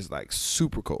when it is like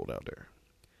super cold out there.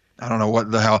 I don't know what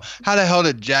the hell. How the hell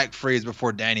did Jack freeze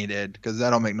before Danny did? Because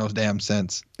that don't make no damn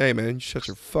sense. Hey man, you shut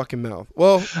your fucking mouth.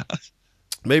 Well,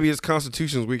 maybe his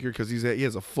constitution's weaker because he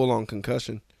has a full-on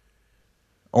concussion.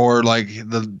 Or like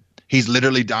he's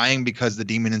literally dying because the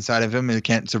demon inside of him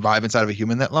can't survive inside of a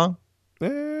human that long.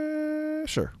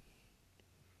 Sure.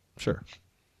 Fine.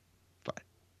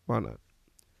 Why not?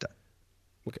 Done.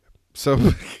 Okay.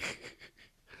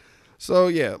 So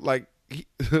yeah, like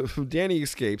Danny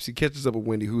escapes. He catches up with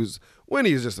Wendy,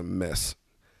 Wendy is just a mess.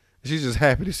 She's just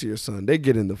happy to see her son. They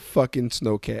get in the fucking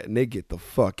snowcat and they get the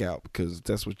fuck out because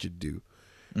that's what you do.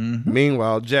 Mm-hmm.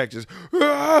 Meanwhile, Jack just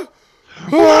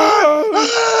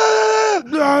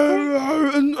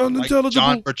unintelligible. Like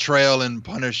John Betrayal and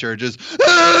Punisher just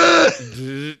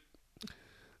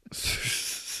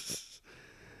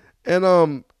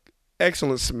and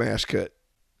excellent smash cut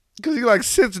because he like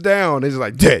sits down and he's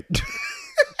like dead.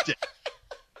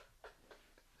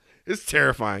 It's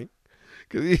terrifying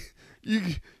because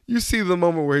you see the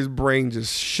moment where his brain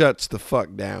just shuts the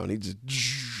fuck down. He just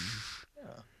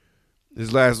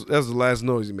that's the last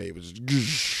noise he made was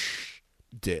just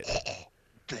dead.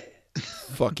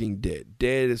 Fucking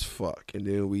dead as fuck. And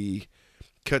then we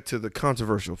cut to the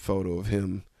controversial photo of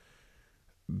him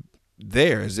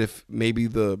there as if maybe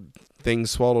the thing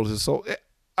swallowed his soul.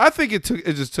 I think it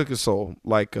just took his soul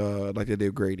like they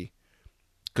did Grady,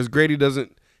 because Grady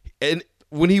doesn't. And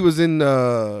when he was in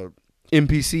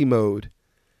NPC mode,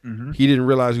 he didn't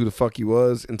realize who the fuck he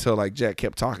was until like Jack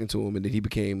kept talking to him, and then he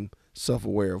became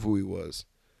self-aware of who he was.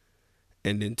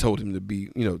 and then told him to be,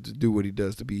 to do what he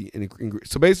does to be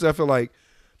so basically I feel like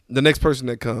the next person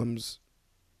that comes,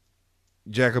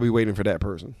 Jack will be waiting for that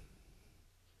person.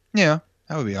 Yeah,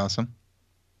 that would be awesome.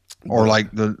 Or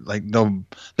they'll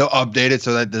update it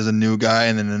so that there's a new guy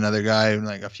and then another guy and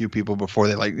like a few people before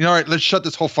they all right, let's shut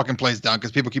this whole fucking place down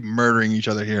because people keep murdering each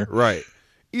other here. Right.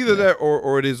 Either that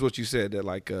or it is what you said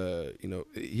that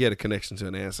he had a connection to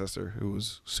an ancestor who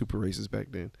was super racist back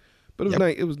then. But it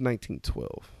was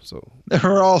 1912, so they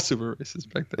were all super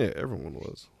racist back then. Yeah, everyone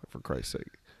was, for Christ's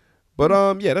sake. But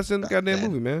that's in the goddamn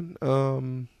movie, man.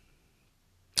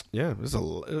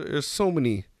 There's so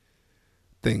many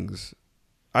things.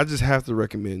 I just have to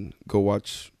recommend go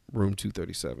watch Room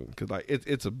 237 because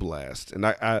it's a blast, and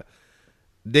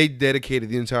they dedicated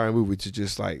the entire movie to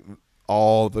just like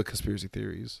all the conspiracy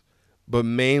theories, but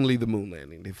mainly the moon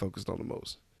landing. They focused on the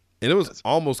most, and it was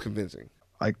almost convincing.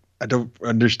 Like I don't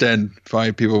understand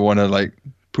why people want to like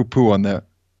poo on that.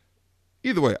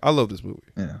 Either way, I love this movie.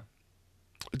 Yeah,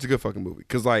 it's a good fucking movie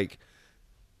because like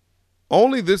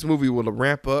only this movie will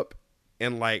ramp up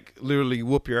and like literally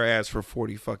whoop your ass for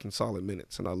 40 fucking solid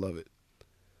minutes, and I love it.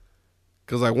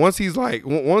 Cause like once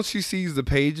she sees the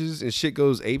pages and shit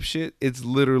goes ape shit, it's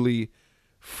literally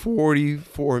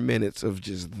 44 minutes of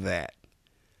just that.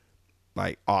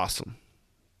 Like awesome,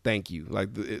 thank you. Like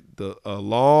a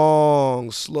long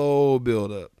slow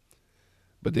build up,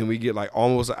 but then we get like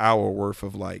almost an hour worth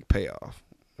of like payoff.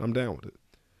 I'm down with it.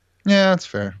 Yeah, that's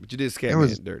fair. But you did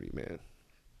Scatman dirty, man.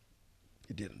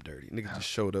 He did him dirty. Nigga just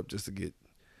showed up just to get.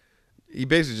 He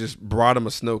basically just brought him a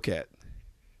snowcat.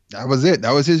 That was it.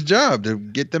 That was his job, to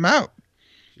get them out.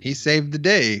 He saved the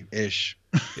day, ish.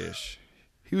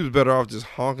 He was better off just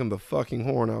honking the fucking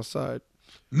horn outside.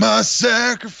 My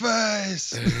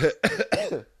sacrifice.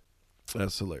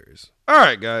 That's hilarious. All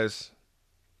right, guys.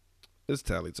 It's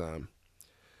tally time.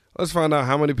 Let's find out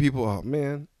how many people. Oh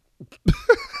man.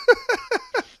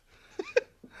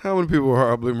 How many people were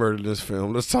horribly murdered in this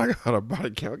film? Let's talk about our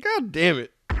body count. God damn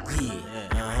it.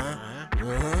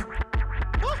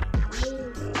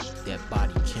 That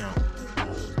body count.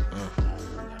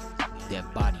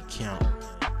 That body count.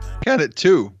 Got it,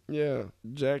 2. Yeah.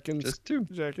 Just 2.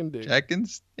 Jack and Dick. Jack and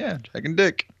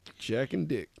Dick. Jack and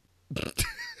Dick.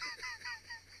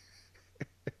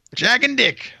 Jack and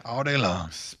Dick all day long.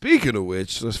 Speaking of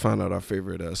which, let's find out our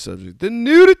favorite subject, the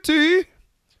nudity.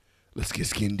 Let's get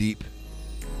skin deep.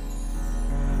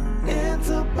 It's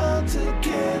about to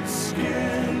get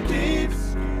skin deep.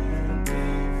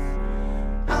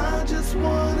 I just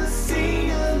wanna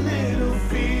see a little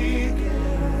feet.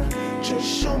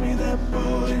 Just show me that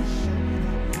booty.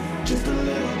 Just a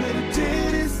little bit of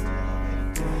titties.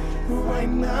 Right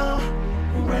now.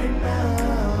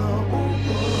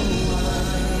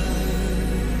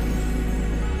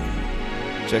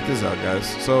 Check this out, guys.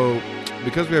 So,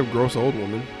 because we have gross old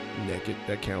woman naked,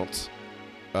 that counts.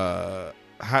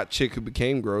 Hot chick who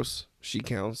became gross, she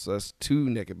counts. That's 2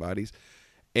 naked bodies.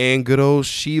 And good old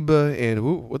Sheba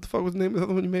and what the fuck was the name of the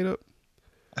other one you made up?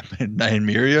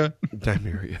 Nymeria.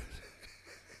 Nymeria.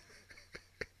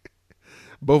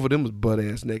 Both of them was butt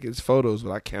ass naked. It's photos,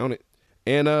 but I count it.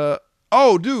 And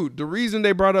dude, the reason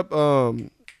they brought up the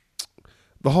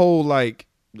whole like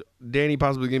Danny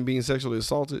possibly being sexually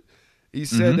assaulted, he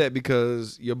said that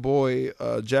because your boy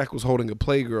Jack was holding a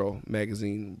Playgirl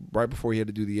magazine right before he had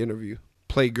to do the interview.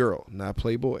 Playgirl, not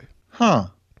Playboy. Huh.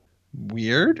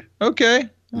 Weird. Okay.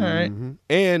 All right.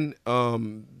 And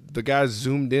the guy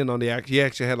zoomed in on the act. He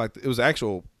actually had it was an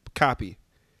actual copy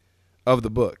of the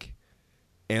book,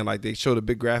 and like they showed a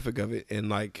big graphic of it, and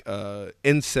like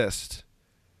incest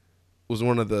was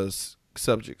one of the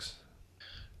subjects.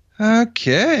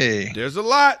 Okay. There's a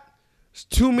lot. It's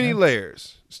too many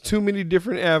layers. It's too many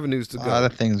different avenues to go. A lot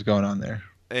of things going on there.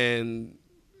 And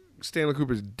Stanley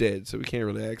Cooper's dead, so we can't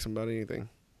really ask him about anything.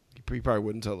 He probably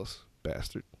wouldn't tell us,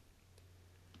 bastard.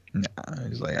 Nah,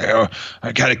 he's like,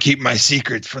 I gotta keep my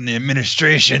secrets from the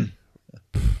administration.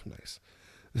 Nice.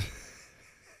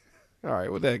 All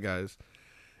right, with that, guys,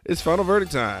 it's final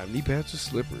verdict time. Knee pads or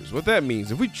slippers. What that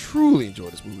means, if we truly enjoy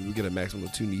this movie, we get a maximum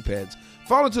of 2 knee pads.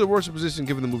 Fall into the worship position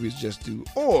given the movie is just due.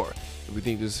 Or if we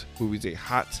think this movie is a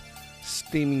hot,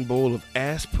 steaming bowl of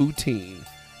ass poutine,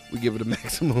 we give it a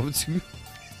maximum of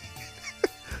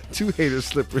 2 hater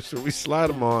slippers where we slide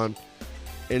them on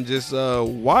and just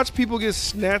watch people get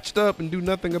snatched up and do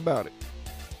nothing about it.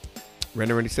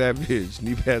 Randy Savage,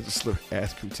 knee pads or slipper,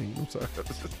 ass poutine. I'm sorry.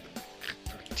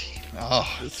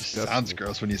 Oh, it sounds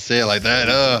gross when you say it like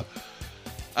that.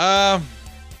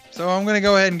 So I'm gonna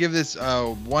go ahead and give this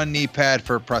 1 knee pad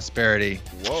for prosperity.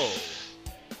 Whoa.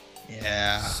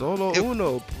 Yeah. Solo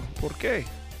uno. ¿Por qué?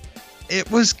 it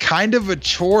was kind of a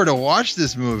chore to watch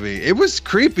this movie. It was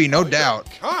creepy, no doubt.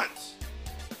 Cunts.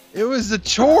 It was a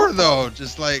chore though,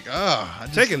 just like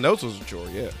Taking notes was a chore,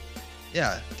 yeah.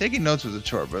 Yeah, taking notes was a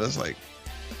chore, but it's like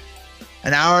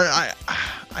an hour.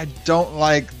 I don't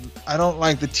like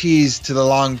the tease to the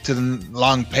long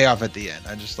payoff at the end.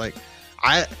 I just like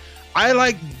I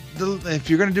like if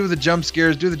you're gonna do the jump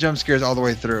scares, do the jump scares all the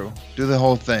way through. Do the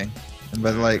whole thing.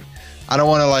 But like I don't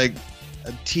want to like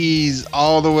tease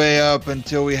all the way up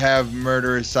until we have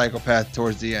murderous psychopath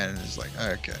towards the end. It's like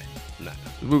okay. Nah,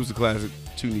 the movie's a classic.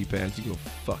 2 knee pads, you go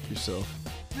fuck yourself.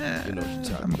 Eh, You know what you're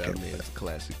talking I'm about, okay man. with It's a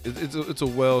classic. It's a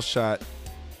well shot.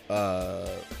 I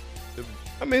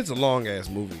mean, it's a long ass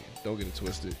movie. Don't get it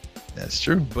twisted. That's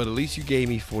true. But at least you gave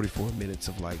me 44 minutes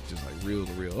of like just like reel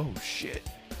to reel.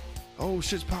 Oh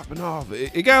shit's popping off.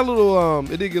 It got a little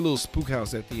it did get a little spook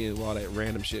house at the end with all that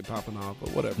random shit popping off, but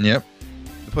whatever. Yep.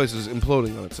 The place is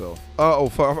imploding on itself. I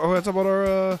forgot to talk about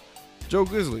our Joe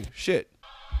Grizzly. Shit.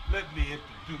 Let me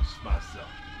introduce myself.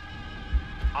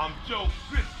 I'm Joe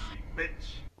Grizzly, bitch.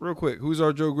 Real quick, who's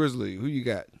our Joe Grizzly? Who you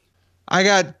got? I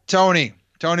got Tony.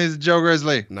 Tony's Joe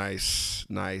Grizzly. Nice.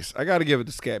 I got to give it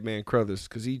to Scatman Crothers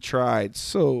because he tried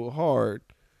so hard.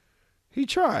 He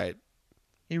tried.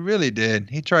 He really did.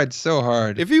 He tried so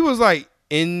hard. If he was like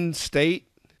in state,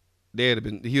 he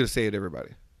would have saved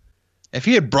everybody. If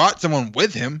he had brought someone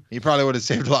with him, he probably would have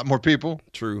saved a lot more people.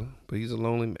 True, but he's a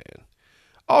lonely man.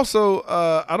 Also,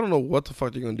 I don't know what the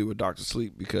fuck they're gonna do with Dr.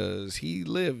 Sleep because he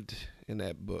lived in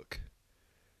that book.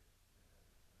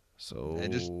 So I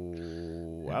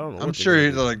don't know. I'm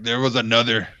sure like there was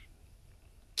another.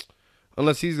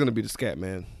 Unless he's gonna be the Scat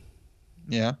Man.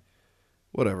 Yeah.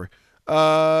 Whatever.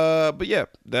 But yeah,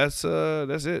 that's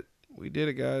it. We did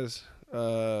it, guys.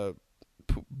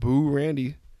 Boo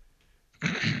Randy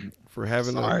for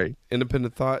having an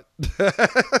independent thought.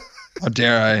 How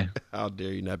dare I? How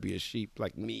dare you not be a sheep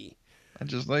like me? I'm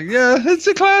just like, yeah, it's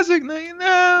a classic.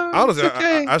 No, Honestly, it's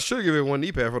okay. I should give it one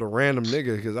knee pad for the random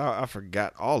nigga because I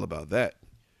forgot all about that.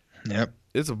 Yep.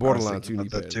 It's a borderline 2 knee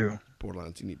pad too.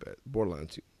 Borderline 2 knee pad. Borderline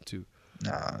two.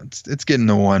 Nah, it's getting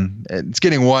the one. It's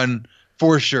getting one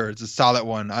for sure. It's a solid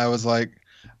one. I was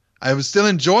still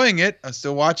enjoying it. I'm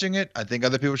still watching it. I think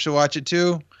other people should watch it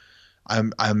too. I'm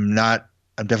definitely not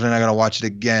gonna watch it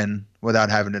again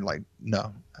without having to like.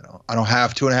 No, I don't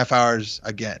have 2.5 hours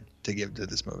again to give to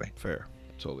this movie. Fair.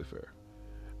 Totally fair.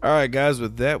 All right, guys.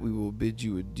 With that, we will bid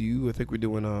you adieu. I think we're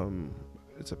doing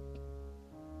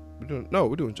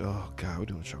we're doing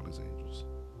Charlie's Angels.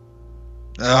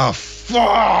 Oh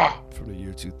fuck! From the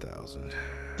year 2000.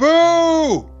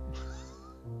 Boo!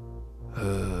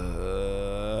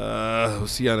 We'll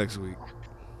see y'all next week.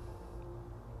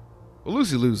 Well,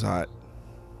 Lucy Liu's hot.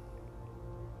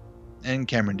 And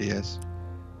Cameron Diaz.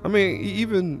 I mean,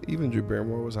 even Drew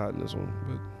Barrymore was hot in this one,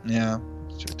 but Yeah,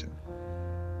 it's true too.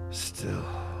 still,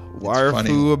 wire funny.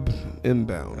 flew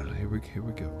inbound. Here we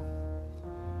go.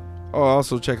 Oh,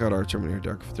 also check out our Terminator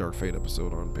Dark Fate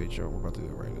episode on Patreon. We're about to do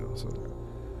it right now. So,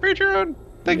 Patreon.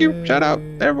 Thank you. Shout out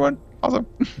everyone. Awesome.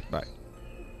 bye.